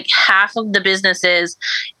like half of the businesses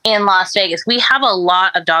in Las Vegas. We have a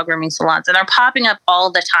lot of dog grooming salons and they're popping up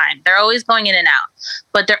all the time. They're always going in and out,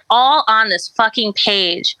 but they're all on this fucking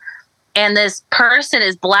page. And this person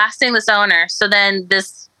is blasting this owner. So then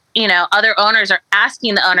this, you know, other owners are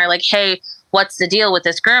asking the owner like, hey, what's the deal with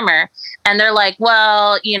this groomer? And they're like,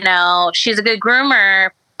 well, you know, she's a good groomer,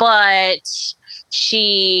 but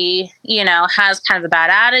she, you know, has kind of a bad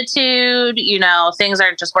attitude. You know, things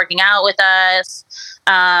aren't just working out with us.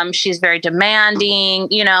 She's very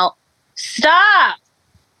demanding, you know. Stop.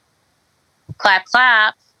 Clap,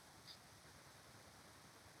 clap.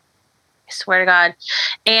 swear to God.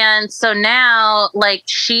 And so now, like,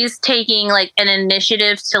 she's taking, like, an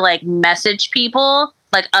initiative to, like, message people,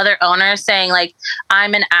 like, other owners saying, like,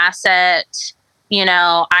 I'm an asset, you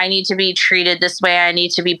know, I need to be treated this way. I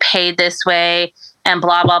need to be paid this way, and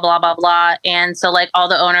blah, blah, blah, blah, blah. And so, like, all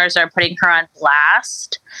the owners are putting her on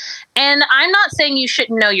blast. And I'm not saying you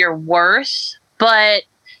shouldn't know your worth, but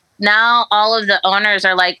now all of the owners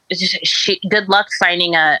are like, good luck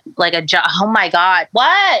finding a job. Oh my God.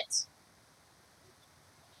 What?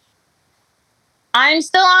 I'm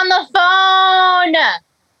still on the phone.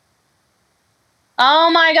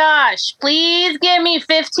 Oh my gosh. Please give me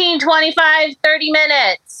 15, 25, 30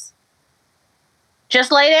 minutes.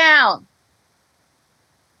 Just lay down.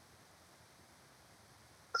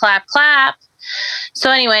 Clap, clap.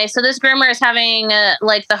 So anyway, so this groomer is having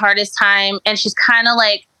like the hardest time, and she's kind of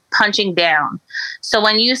like punching down. So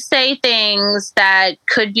when you say things that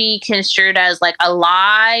could be construed as like a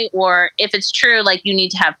lie, or if it's true, like you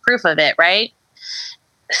need to have proof of it, right?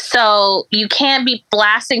 So you can't be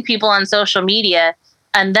blasting people on social media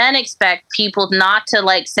and then expect people not to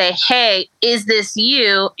like say, hey, is this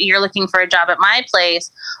you? You're looking for a job at my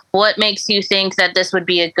place. What makes you think that this would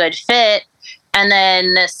be a good fit? And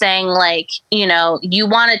then saying like, you know, you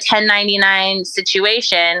want a 1099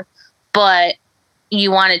 situation, but you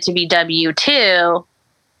want it to be W-2.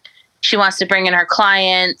 She wants to bring in her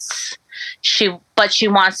clients. But she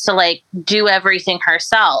wants to like do everything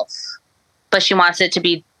herself, but she wants it to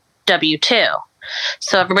be W-2.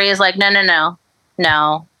 So everybody's like, no.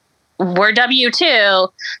 We're W-2.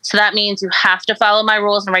 So that means you have to follow my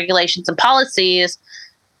rules and regulations and policies.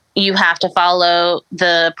 You have to follow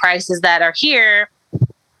the prices that are here,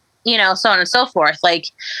 you know, so on and so forth. Like,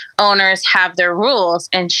 owners have their rules,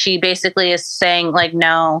 and she basically is saying like,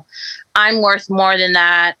 no, I'm worth more than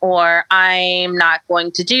that, or I'm not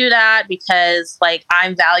going to do that because like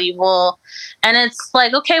I'm valuable. And it's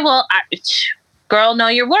like, okay, well, girl, know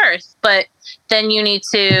your worth, but then you need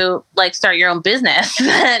to like start your own business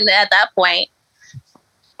at that point.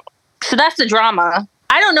 So that's the drama.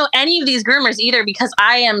 I don't know any of these groomers either because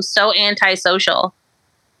I am so antisocial.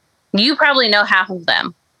 You probably know half of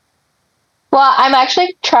them. Well, I'm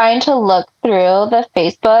actually trying to look through the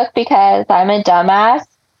Facebook because I'm a dumbass,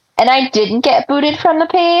 and I didn't get booted from the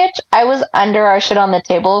page. I was under our Shit on the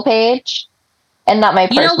Table page and not my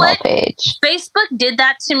personal page. Facebook did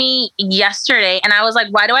that to me yesterday, and I was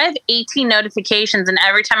like, why do I have 18 notifications? And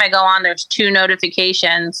every time I go on, there's 2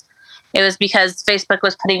 notifications. It was because Facebook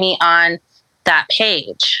was putting me on that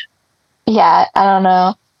page. Yeah, I don't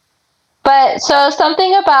know. But so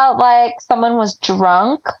something about like someone was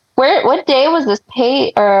drunk. What day was this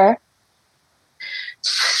page or?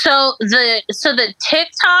 So the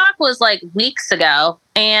TikTok was like weeks ago,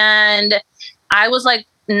 and I was like,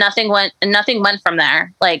 nothing went from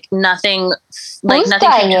there. Like nothing. Like who's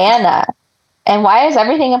nothing. Diana? And why is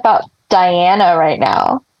everything about Diana right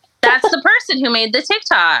now? That's the person who made the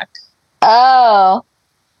TikTok. Oh.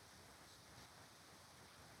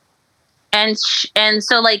 And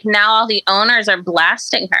so like now all the owners are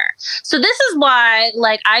blasting her. So this is why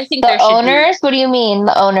like I think the owners. What do you mean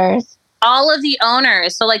the owners? All of the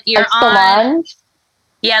owners. So like you're like salons?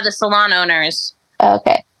 Yeah, the salon owners.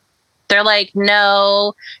 Okay. They're like,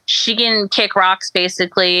 no, she can kick rocks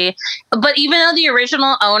basically. But even though the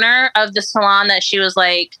original owner of the salon that she was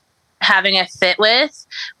like having a fit with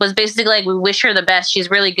was basically like, we wish her the best. She's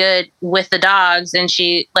really good with the dogs and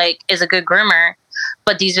she like is a good groomer.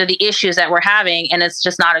 But these are the issues that we're having, and it's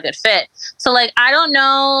just not a good fit. So, like, I don't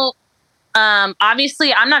know.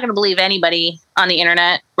 Obviously, I'm not going to believe anybody on the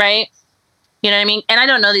internet, right? You know what I mean? And I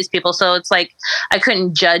don't know these people, so it's like I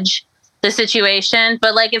couldn't judge the situation.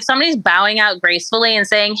 But, like, if somebody's bowing out gracefully and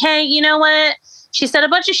saying, hey, you know what? She said a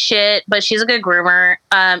bunch of shit, but she's a good groomer.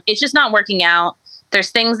 It's just not working out. There's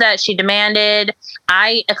things that she demanded.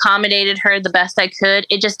 I accommodated her the best I could.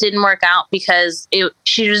 It just didn't work out because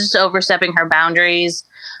she was just overstepping her boundaries.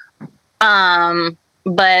 But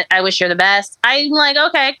I wish her the best. I'm like,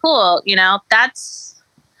 okay, cool. You know, that's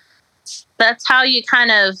how you that's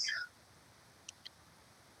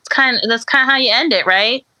kind of how you end it,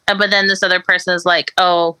 right? But then this other person is like,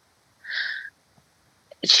 oh,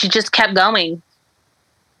 she just kept going.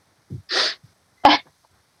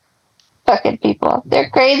 Fucking people. They're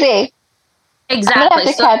crazy. Exactly. I'm gonna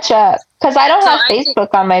have to catch up because I don't have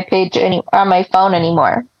Facebook on my page on my phone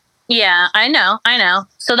anymore. Yeah, I know.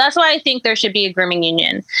 So that's why I think there should be a grooming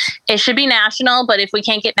union. It should be national, but if we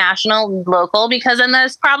can't get national, local, because then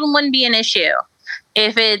this problem wouldn't be an issue.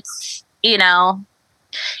 If it's, you know,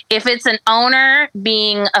 if it's an owner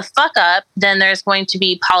being a fuck up, then there's going to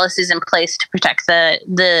be policies in place to protect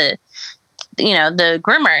the the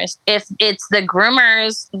groomers. If it's the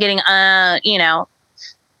groomers getting,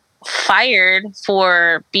 fired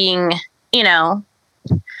for being,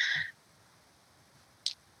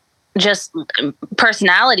 just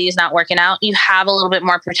personality is not working out, you have a little bit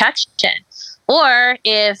more protection. Or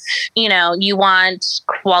if, you want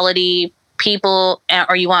quality people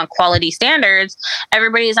or you want quality standards,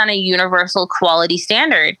 everybody's on a universal quality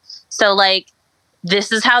standard. So like,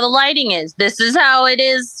 this is how the lighting is. This is how it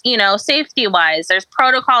is, safety wise. There's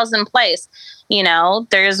protocols in place.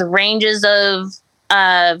 There's ranges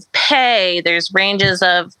of pay. There's ranges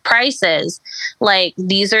of prices. Like,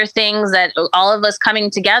 these are things that all of us coming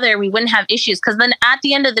together, we wouldn't have issues. Because then at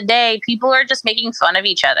the end of the day, people are just making fun of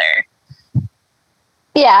each other.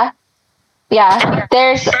 Yeah.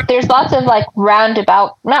 There's lots of like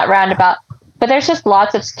not roundabout, but there's just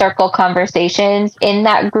lots of circle conversations in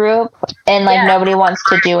that group, and like nobody wants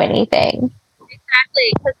to do anything.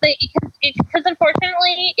 Exactly, because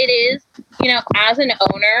unfortunately it is, as an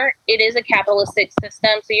owner, it is a capitalistic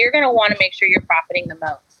system, so you're going to want to make sure you're profiting the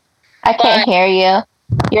most. I can't hear you.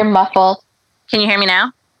 You're muffled. Can you hear me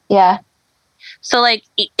now? Yeah. So like,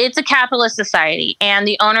 it's a capitalist society and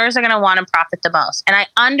the owners are going to want to profit the most. And I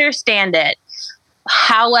understand it.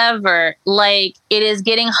 However, like, it is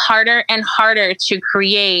getting harder and harder to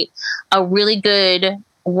create a really good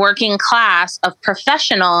working class of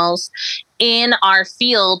professionals in our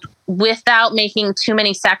field without making too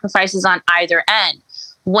many sacrifices on either end.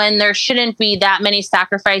 When there shouldn't be that many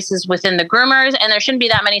sacrifices within the groomers and there shouldn't be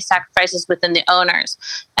that many sacrifices within the owners.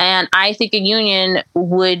 And I think a union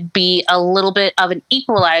would be a little bit of an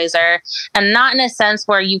equalizer, and not in a sense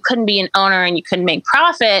where you couldn't be an owner and you couldn't make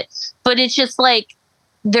profit, but it's just like,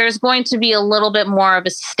 there's going to be a little bit more of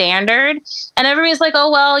a standard. And everybody's like,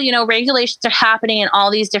 oh, well, regulations are happening in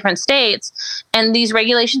all these different states. And these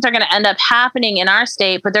regulations are going to end up happening in our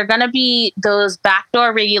state, but they're going to be those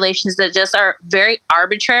backdoor regulations that just are very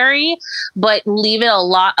arbitrary, but leave it a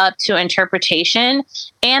lot up to interpretation.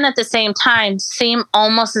 And at the same time, seem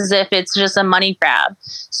almost as if it's just a money grab.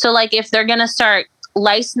 So like, if they're going to start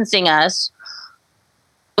licensing us,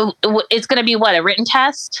 it's going to be what, a written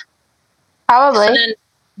test? Probably. So then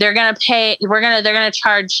they're going to pay, they're going to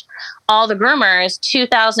charge all the groomers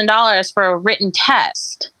 $2,000 for a written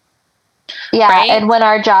test. Yeah. Right? And when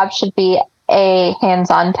our job should be a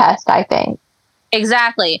hands-on test, I think.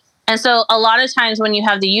 Exactly. And so a lot of times when you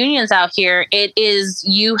have the unions out here, it is,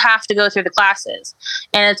 you have to go through the classes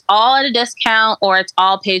and it's all at a discount or it's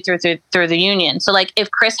all paid through the union. So like, if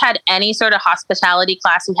Chris had any sort of hospitality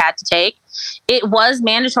class he had to take, it was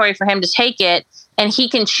mandatory for him to take it. And he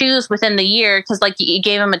can choose within the year, because like, you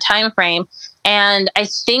gave him a time frame. And I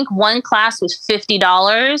think one class was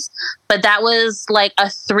 $50, but that was like a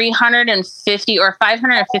 $350 or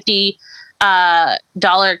 $550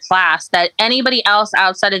 dollar class that anybody else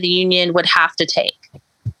outside of the union would have to take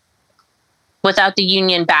without the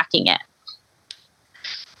union backing it.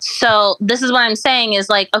 So this is what I'm saying is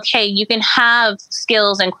like, okay, you can have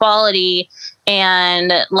skills and quality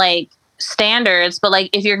and like standards, but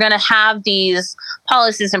like, if you're going to have these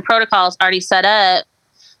policies and protocols already set up,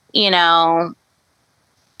 there's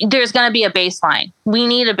going to be a baseline. We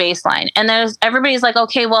need a baseline. And everybody's like,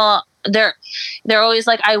 okay, well, they're always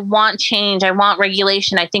like, I want change. I want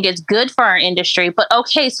regulation. I think it's good for our industry. But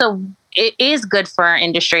okay, so it is good for our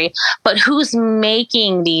industry, but who's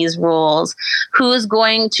making these rules? Who's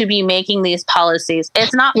going to be making these policies?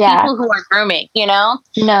 It's not people who are grooming, No.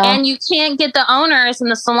 And you can't get the owners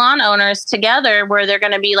and the salon owners together where they're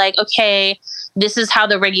going to be like, okay, this is how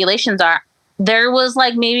the regulations are. There was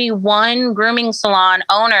like maybe one grooming salon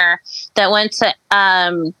owner that went to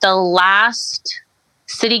the last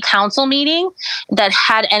city council meeting that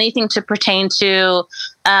had anything to pertain to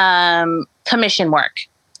commission work.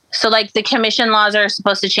 So like, the commission laws are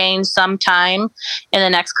supposed to change sometime in the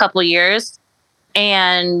next couple of years.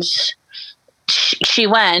 And she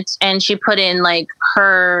went and she put in like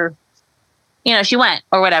her, she went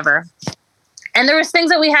or whatever. And there was things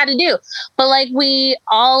that we had to do, but like, we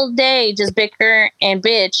all day just bicker and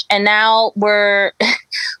bitch. And now we're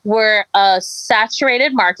a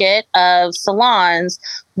saturated market of salons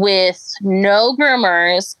with no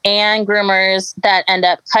groomers and groomers that end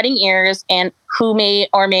up cutting ears and who may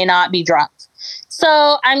or may not be drunk.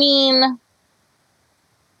 So, I mean,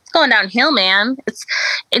 it's going downhill, man.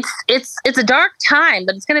 It's a dark time,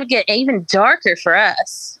 but it's going to get even darker for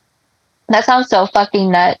us. That sounds so fucking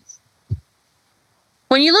nuts.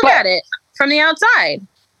 When you look at it from the outside.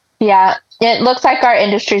 Yeah, it looks like our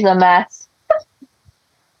industry's a mess.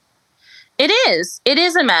 It is. It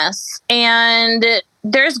is a mess. And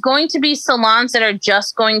there's going to be salons that are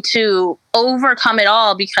just going to overcome it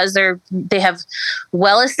all because they have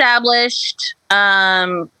well-established,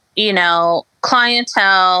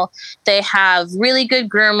 clientele. They have really good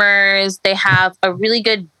groomers. They have a really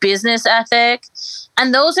good business ethic.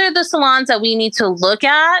 And those are the salons that we need to look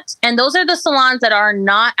at. And those are the salons that are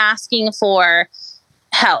not asking for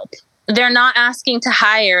help. They're not asking to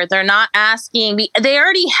hire. They're not asking. They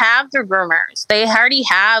already have their groomers. They already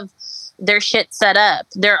have their shit set up.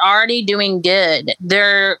 They're already doing good.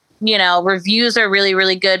 Their, reviews are really,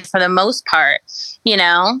 really good for the most part,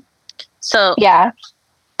 So yeah,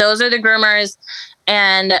 those are the groomers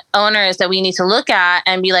and owners that we need to look at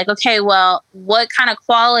and be like, okay, well, what kind of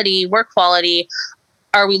work quality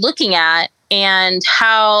are we looking at, and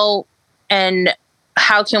how can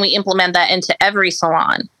we implement that into every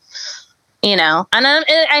salon? And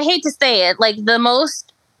I hate to say it, like the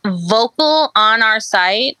most vocal on our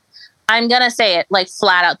site, I'm going to say it like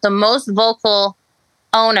flat out, the most vocal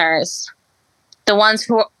owners, the ones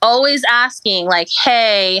who are always asking like,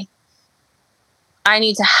 hey, I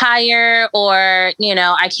need to hire, or,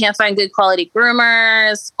 I can't find good quality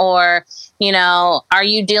groomers, or, are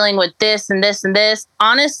you dealing with this and this and this?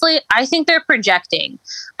 Honestly, I think they're projecting.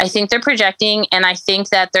 And I think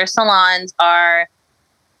that their salons are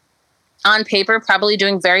on paper probably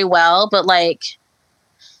doing very well, but like,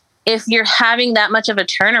 if you're having that much of a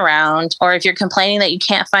turnaround, or if you're complaining that you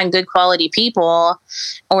can't find good quality people,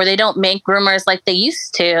 or they don't make groomers like they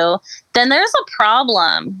used to, then there's a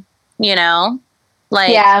problem,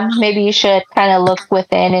 Like, yeah, maybe you should kind of look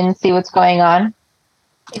within and see what's going on.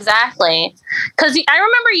 Exactly. Because I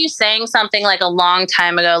remember you saying something like a long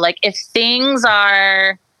time ago, like if things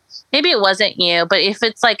are, maybe it wasn't you, but if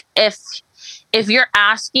it's like, if you're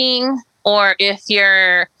asking, or if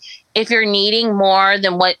you're needing more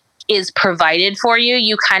than what is provided for you,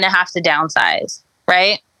 you kind of have to downsize,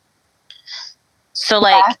 right? So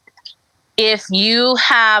like, if you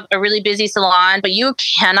have a really busy salon, but you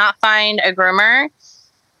cannot find a groomer,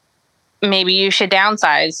 maybe you should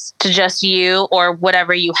downsize to just you or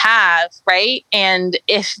whatever you have, right? And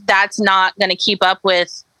if that's not going to keep up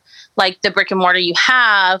with like the brick and mortar you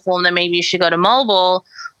have, well, then maybe you should go to mobile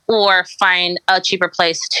or find a cheaper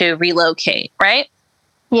place to relocate, right?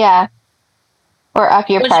 Yeah. Or up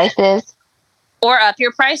your prices. Or up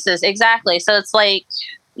your prices, exactly. So it's like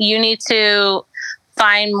you need to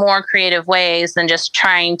find more creative ways than just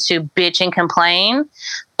trying to bitch and complain,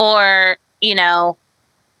 or,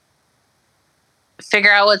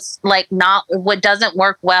 figure out what's like what doesn't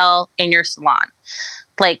work well in your salon.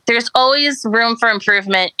 Like there's always room for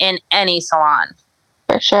improvement in any salon.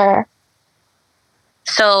 For sure.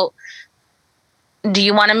 So do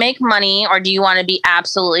you want to make money, or do you want to be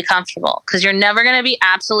absolutely comfortable? Because you're never going to be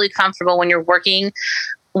absolutely comfortable when you're working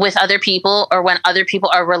with other people, or when other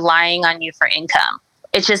people are relying on you for income.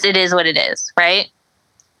 It is what it is, right?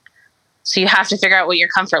 So you have to figure out what your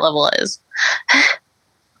comfort level is.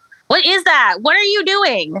 What is that? What are you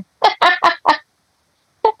doing?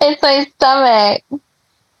 It's my stomach.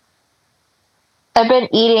 I've been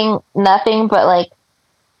eating nothing but like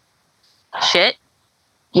shit.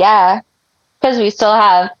 Yeah. Because we still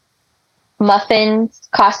have muffins,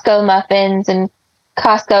 Costco muffins, and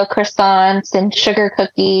Costco croissants and sugar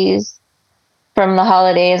cookies from the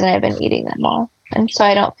holidays, and I've been eating them all. And so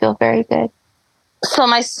I don't feel very good. So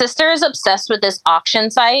my sister is obsessed with this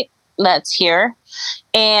auction site that's here.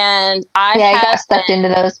 And I got sucked into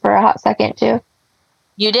those for a hot second too.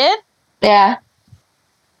 You did? Yeah.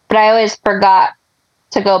 But I always forgot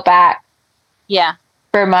to go back. Yeah.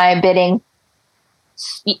 For my bidding.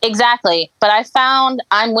 Exactly. But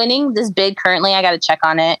I'm winning this bid currently. I got to check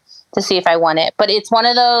on it to see if I won it. But it's one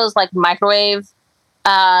of those like microwave,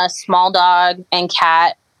 small dog and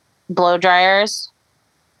cat blow dryers.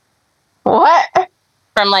 What?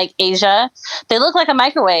 From like Asia. They look like a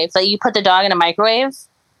microwave. Like you put the dog in a microwave.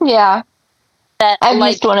 Yeah. I've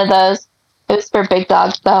used one of those. It was for big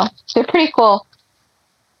dogs though. They're pretty cool.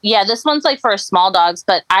 Yeah, this one's like for small dogs,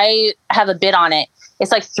 but I have a bid on it.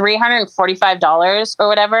 It's like $345 or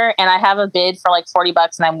whatever. And I have a bid for like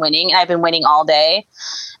 $40 and I'm winning. And I've been winning all day.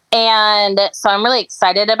 And so I'm really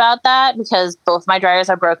excited about that because both my dryers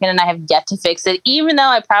are broken and I have yet to fix it, even though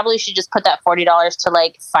I probably should just put that $40 to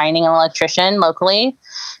like finding an electrician locally.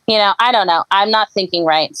 I don't know. I'm not thinking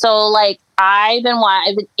right. So like I've been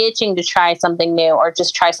itching to try something new or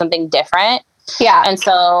just try something different. Yeah. And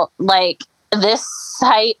so like this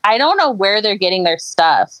site, I don't know where they're getting their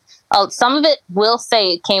stuff. Some of it will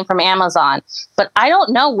say it came from Amazon, but I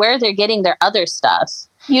don't know where they're getting their other stuff.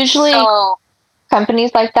 Usually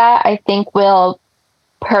companies like that, I think, will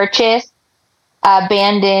purchase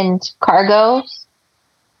abandoned cargo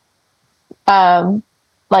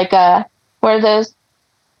like what are those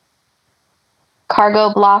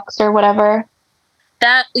cargo blocks or whatever?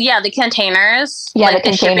 The containers. Yeah, like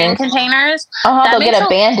the shipping containers. They'll get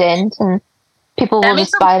abandoned and people will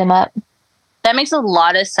just buy them up. That makes a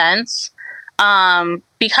lot of sense.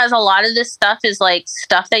 Because a lot of this stuff is like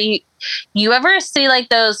stuff that you ever see like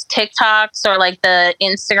those TikToks or like the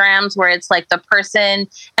Instagrams where it's like the person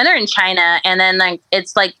and they're in China and then like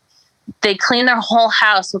it's like they clean their whole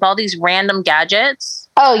house with all these random gadgets.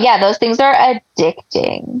 Oh yeah, those things are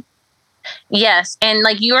addicting. Yes, and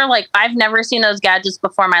like you are like, I've never seen those gadgets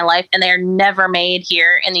before in my life, and they're never made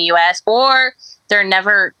here in the U.S. or they're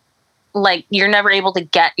never like you're never able to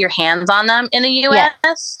get your hands on them in the U.S.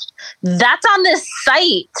 Yeah. That's on this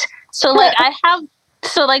site. So like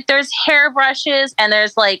there's hairbrushes and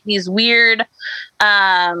there's like these weird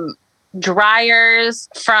dryers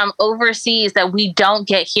from overseas that we don't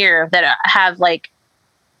get here that have like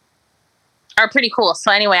are pretty cool.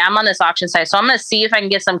 So anyway, I'm on this auction site. So I'm going to see if I can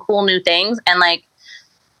get some cool new things and like,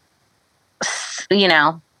 you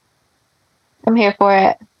know. I'm here for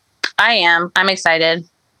it. I am. I'm excited.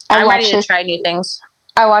 I'm ready to try new things.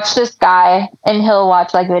 I watch this guy and he'll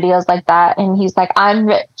watch like videos like that. And he's like, I'm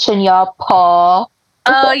rich and you're poor.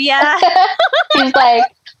 Oh yeah. He's like,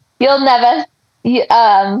 you'll never,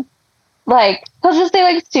 like, he'll just say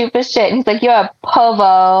like stupid shit. And he's like, you're a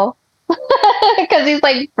povo. Because he's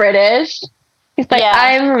like British. He's like, yeah.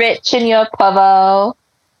 I'm rich and you're povo.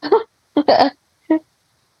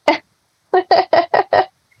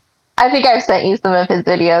 I think I've sent you some of his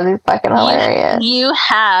videos. He's fucking hilarious. You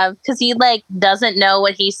have, because he like doesn't know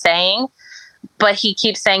what he's saying, but he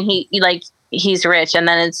keeps saying he's rich, and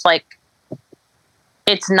then it's like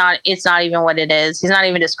it's not even what it is. He's not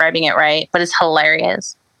even describing it right, but it's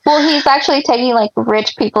hilarious. Well, he's actually taking like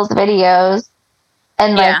rich people's videos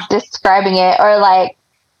and like describing it, or like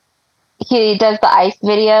he does the ice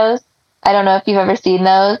videos. I don't know if you've ever seen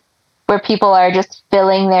those, where people are just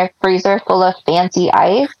filling their freezer full of fancy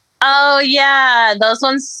ice. Oh yeah, those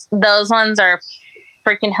ones are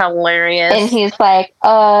freaking hilarious. And he's like,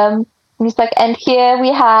 and here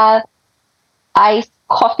we have iced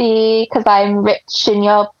coffee because I'm rich and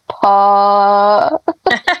you're poor,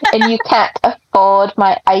 and you can't afford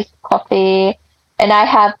my iced coffee. And I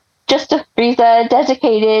have just a freezer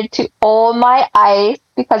dedicated to all my ice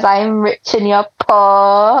because I'm rich and you're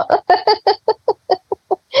poor.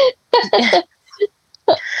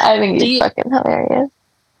 I think he's fucking hilarious.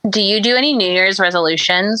 Do you do any New Year's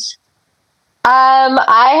resolutions?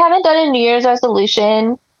 I haven't done a New Year's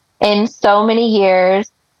resolution in so many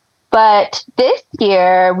years, but this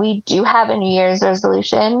year we do have a New Year's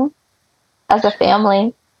resolution as a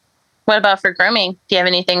family. What about for grooming? Do you have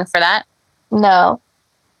anything for that? No.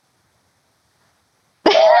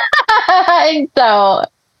 I don't.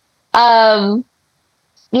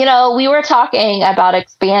 We were talking about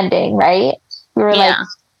expanding, right? We were like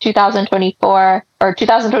 2024 or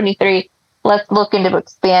 2023, let's look into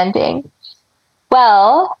expanding.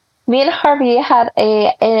 Well, me and Harvey had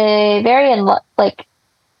a very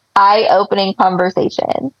eye-opening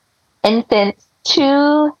conversation. And since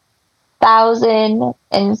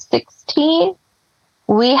 2016,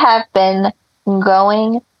 we have been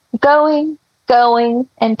going. Because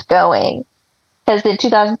in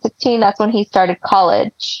 2016, that's when he started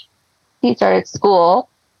college. He started school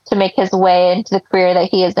to make his way into the career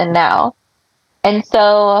that he is in now. And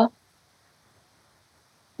so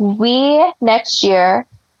we next year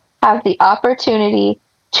have the opportunity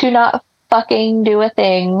to not fucking do a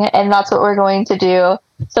thing, and that's what we're going to do.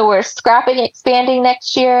 So we're scrapping expanding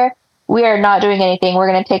next year. We are not doing anything.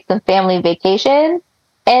 We're going to take some family vacation,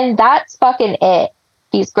 and that's fucking it.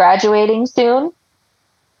 He's graduating soon.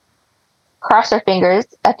 Cross our fingers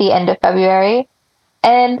at the end of February,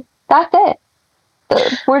 and that's it.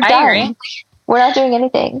 We're done. I agree. We're not doing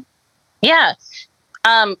anything. Yeah.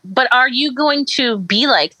 But are you going to be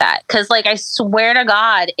like that? Because, like, I swear to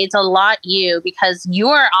God, it's a lot you, because you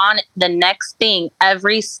are on the next thing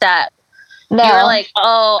every step. No, you're like,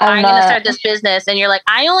 I'm going to start this business. And you're like,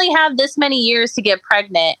 I only have this many years to get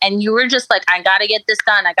pregnant. And you were just like, I got to get this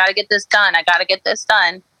done. I got to get this done. I got to get this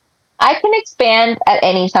done. I can expand at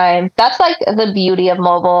any time. That's like the beauty of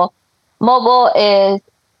mobile. Mobile is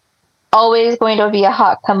always going to be a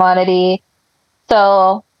hot commodity.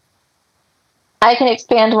 So I can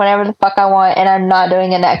expand whenever the fuck I want, and I'm not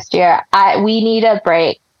doing it next year. We need a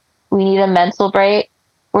break. We need a mental break.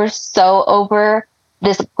 We're so over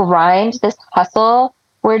this grind, this hustle.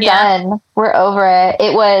 We're done. We're over it.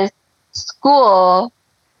 It was school.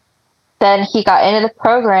 Then he got into the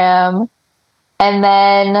program, and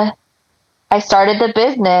then I started the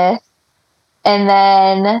business, and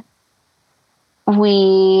then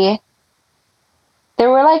there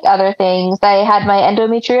were like other things. I had my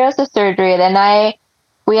endometriosis surgery. Then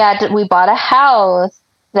we bought a house.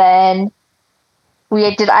 Then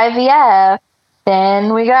we did IVF.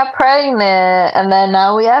 Then we got pregnant. And then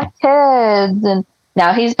now we have kids. And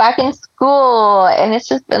now he's back in school. And it's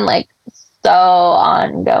just been like so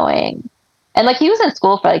ongoing. And like he was in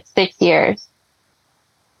school for like 6 years.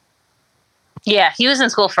 Yeah, he was in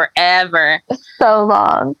school forever. So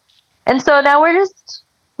long. And so now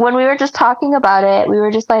when we were just talking about it, we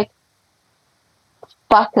were just like,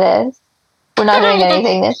 fuck this. We're not doing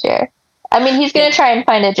anything this year. I mean, he's going to try and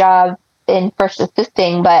find a job in first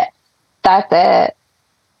assisting, but that's it.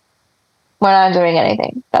 We're not doing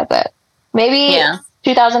anything. That's it. Maybe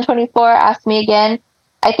 2024, ask me again.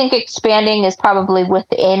 I think expanding is probably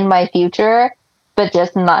within my future, but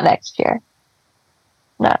just not next year.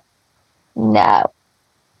 No.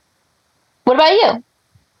 What about you?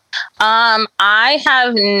 I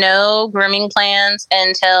have no grooming plans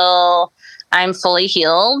until I'm fully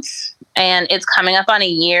healed, and it's coming up on a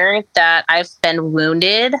year that I've been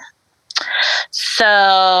wounded.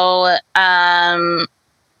 So, I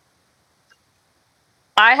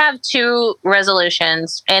have 2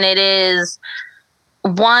 resolutions, and it is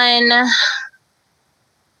one,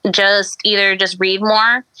 just read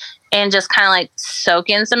more and just kind of like soak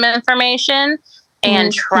in some information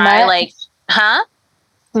and try smut.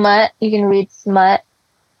 Smut. You can read smut.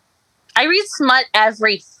 I read smut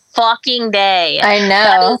every fucking day. I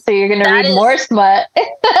know. So you're going to read more smut.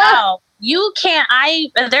 Oh, you can't.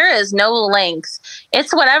 There is no length.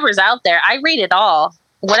 It's whatever's out there. I read it all.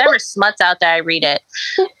 Whatever smut's out there, I read it.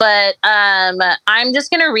 But I'm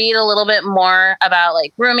just going to read a little bit more about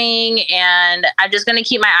like grooming, and I'm just going to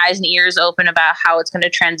keep my eyes and ears open about how it's going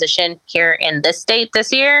to transition here in this state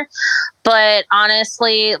this year. But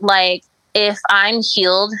honestly, like if I'm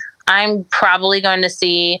healed, I'm probably going to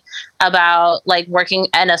see about like working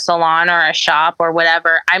in a salon or a shop or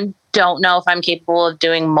whatever. I don't know if I'm capable of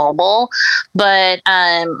doing mobile, but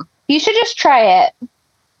you should just try it.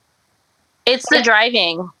 It's the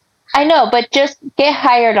driving. I know, but just get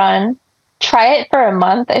hired on. Try it for a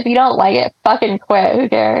month. If you don't like it, fucking quit. Who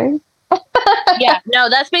cares? Yeah, no,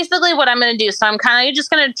 that's basically what I'm going to do. So I'm kind of just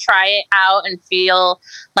going to try it out and feel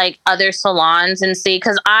like other salons and see,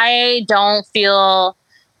 because I don't feel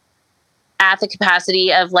at the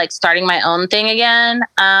capacity of like starting my own thing again,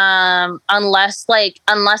 unless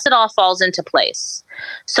it all falls into place.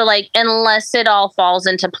 So like, unless it all falls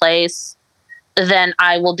into place, then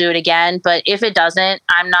I will do it again. But if it doesn't,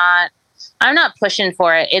 I'm not pushing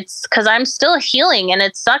for it. It's because I'm still healing, and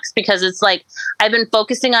it sucks because it's like I've been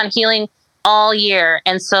focusing on healing all year.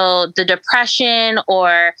 And so the depression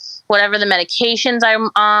or whatever the medications I'm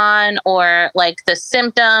on, or like the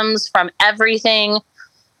symptoms from everything,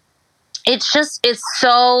 it's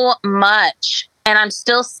so much, and I'm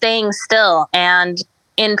still staying still and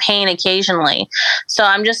in pain occasionally. So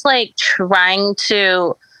I'm just like trying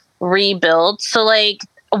to rebuild. So like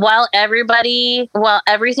while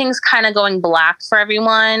everything's kind of going black for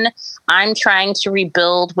everyone, I'm trying to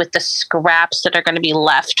rebuild with the scraps that are going to be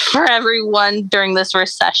left for everyone during this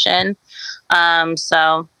recession.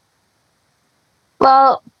 Well,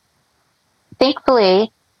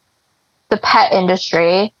 thankfully, the pet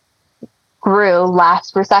industry grew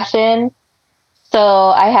last recession. So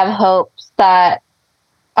I have hopes that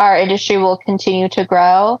our industry will continue to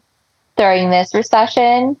grow during this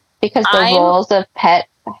recession, because the roles of pets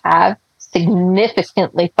have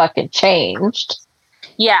significantly fucking changed.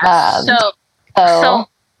 Yeah. So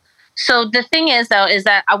the thing is, though, is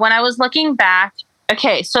that when I was looking back,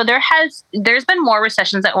 okay, so there's been more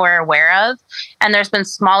recessions that we're aware of, and there's been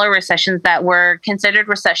smaller recessions that were considered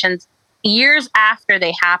recessions years after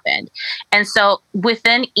they happened. And so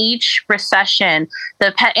within each recession,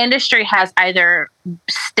 the pet industry has either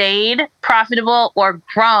stayed profitable or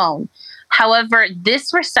grown. However,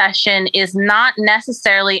 this recession is not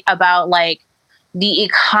necessarily about like the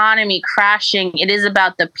economy crashing. It is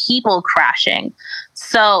about the people crashing.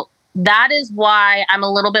 So that is why I'm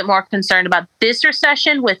a little bit more concerned about this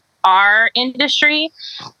recession with our industry,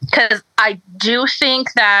 because I do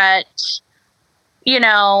think that, you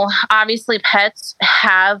know, obviously pets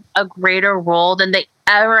have a greater role than they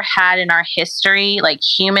ever had in our history, like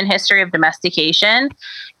human history of domestication.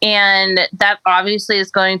 And that obviously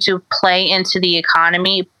is going to play into the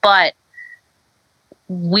economy. But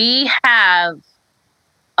we have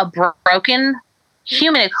a broken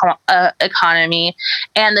human economy,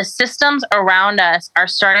 and the systems around us are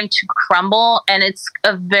starting to crumble, and it's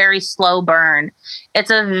a very slow burn.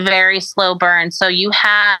 So you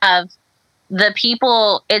have the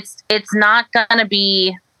people, it's not going to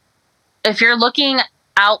be if you're looking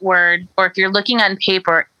outward or if you're looking on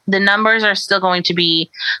paper, the numbers are still going to be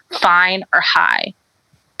fine or high.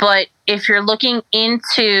 But if you're looking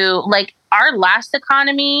into like our last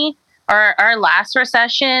economy or our last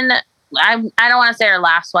recession, I don't want to say our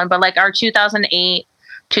last one, but like our 2008,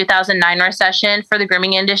 2009 recession for the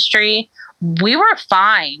grooming industry, we were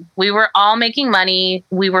fine. We were all making money.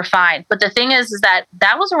 We were fine. But the thing is that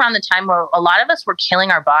was around the time where a lot of us were killing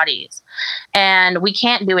our bodies, and we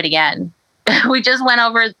can't do it again. We just went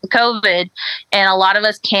over COVID, and a lot of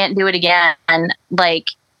us can't do it again, like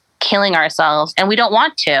killing ourselves, and we don't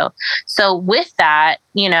want to. So with that,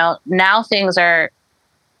 now things are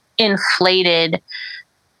inflated.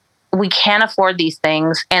 We can't afford these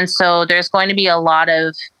things. And so there's going to be a lot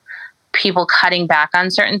of people cutting back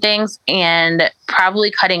on certain things and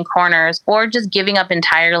probably cutting corners or just giving up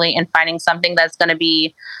entirely and finding something that's going to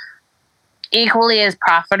be equally as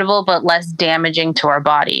profitable but less damaging to our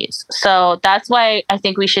bodies. So that's why I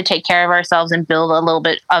think we should take care of ourselves and build a little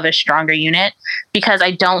bit of a stronger unit, because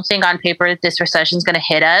I don't think on paper this recession is going to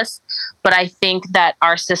hit us, but I think that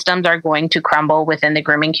our systems are going to crumble within the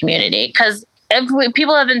grooming community, because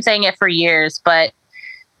people have been saying it for years, but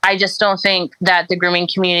I just don't think that the grooming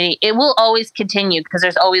community, it will always continue because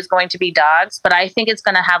there's always going to be dogs, but I think it's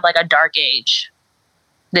going to have like a dark age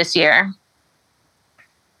this year.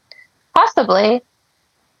 Possibly.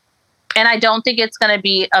 And I don't think it's going to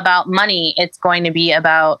be about money. It's going to be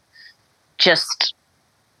about just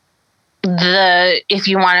if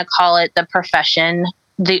you want to call it the profession,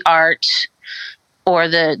 the art, or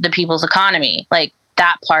the people's economy. Like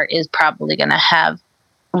that part is probably going to have,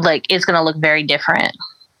 like, it's going to look very different.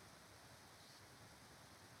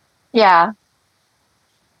 Yeah.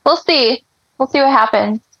 We'll see. We'll see what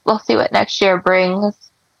happens. We'll see what next year brings.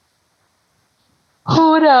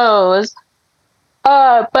 Who knows?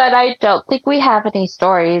 But I don't think we have any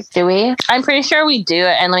stories, do we? I'm pretty sure we do.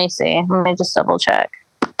 And let me see. Let me just double check.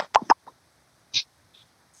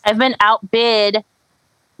 I've been outbid.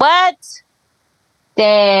 What?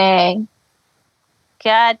 Dang.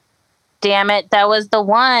 God damn it. That was the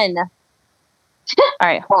one. All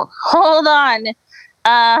right. Hold on.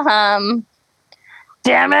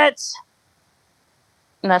 Damn it.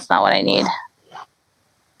 That's not what I need.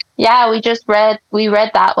 Yeah, we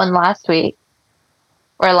read that one last week.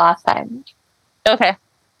 Or last time. Okay.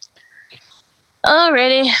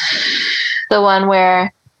 Alrighty. The one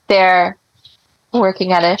where they're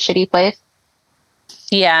working at a shitty place.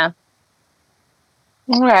 Yeah.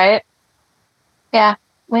 All right. Yeah,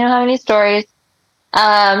 we don't have any stories.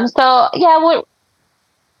 So yeah,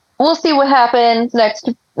 we'll see what happens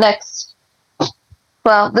next.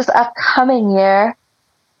 Well, this upcoming year.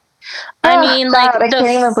 I mean, God, I can't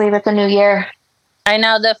even believe it's a new year. I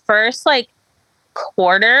know the first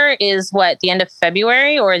quarter is what, the end of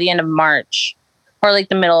February or the end of March, or like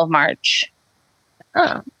the middle of March.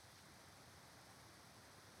 Oh.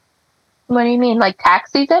 What do you mean, like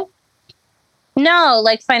tax season? No,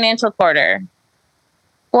 like financial quarter.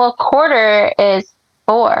 Well, quarter is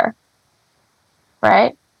 4,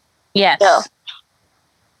 right? Yes. No.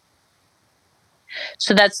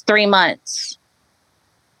 So that's 3 months.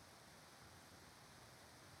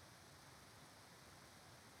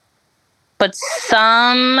 But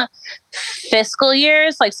some fiscal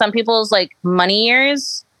years, like some people's money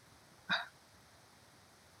years.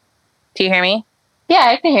 Do you hear me? Yeah,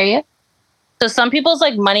 I can hear you. So some people's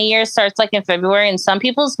money year starts in February, and some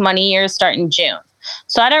people's money years start in June.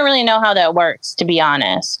 So I don't really know how that works, to be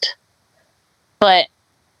honest. But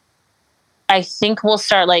I think we'll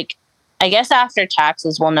start I guess after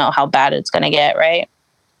taxes, we'll know how bad it's going to get, right?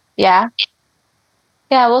 Yeah.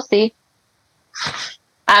 Yeah, we'll see.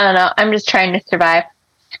 I don't know. I'm just trying to survive.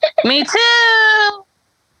 Me too.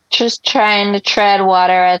 Just trying to tread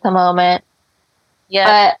water at the moment. Yeah.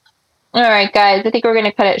 But, all right, guys. I think we're going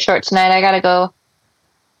to cut it short tonight. I got to go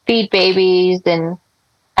feed babies, and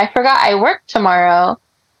I forgot I work tomorrow.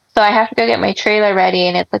 So I have to go get my trailer ready,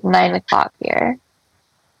 and it's 9 o'clock here.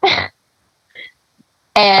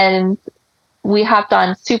 And we hopped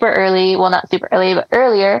on super early. Well, not super early, but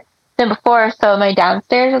earlier than before. So my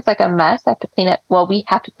downstairs is a mess. I have to clean it. Well, we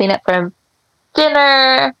have to clean it from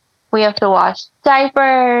dinner. We have to wash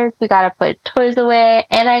diapers. We got to put toys away.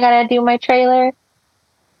 And I got to do my trailer.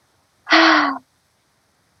 The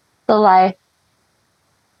life.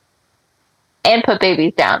 And put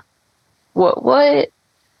babies down. What?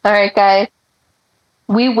 All right, guys.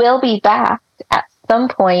 We will be back at some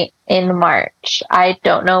point in March. I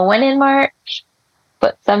don't know when in March,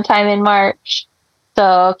 but sometime in March.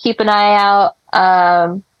 So keep an eye out.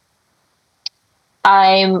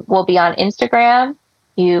 I will be on Instagram.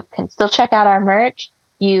 You can still check out our merch.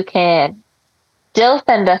 you can still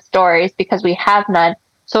send us stories because we have none.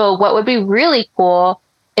 So what would be really cool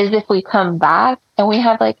is if we come back and we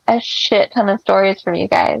have like a shit ton of stories from you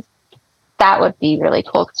guys. That would be really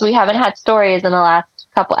cool because we haven't had stories in the last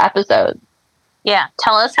couple episodes. Yeah.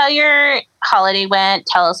 Tell us how your holiday went.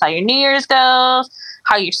 Tell us how your New Year's goes.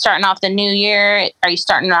 How you're starting off the new year. Are you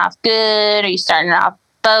starting off good? Are you starting off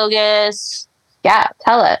bogus? Yeah.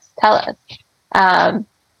 Tell us.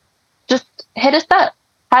 Just hit us up.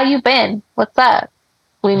 How you been? What's up?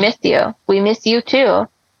 We miss you. We miss you too.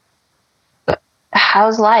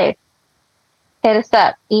 How's life? Hit us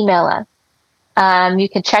up. Email us. You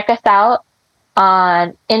can check us out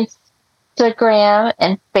on Instagram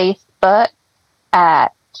and Facebook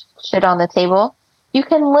at Shit on the Table. You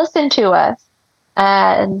can listen to us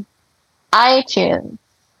on iTunes,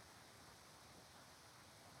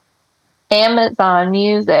 Amazon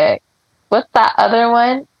Music. What's that other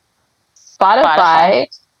one? Spotify.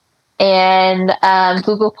 And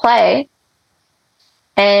Google Play.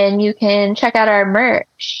 And you can check out our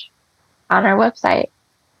merch on our website.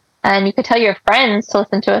 And you can tell your friends to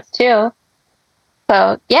listen to us too.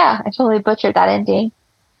 So, yeah, I totally butchered that ending.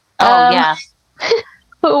 Yeah.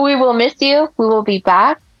 We will miss you. We will be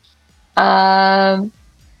back.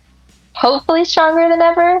 Hopefully stronger than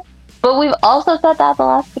ever. But we've also said that the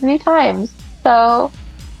last 3 times. So,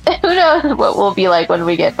 who knows what we'll be like when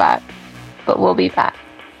we get back. But we'll be back.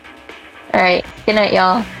 All right. Good night,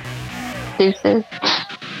 y'all. Deuces.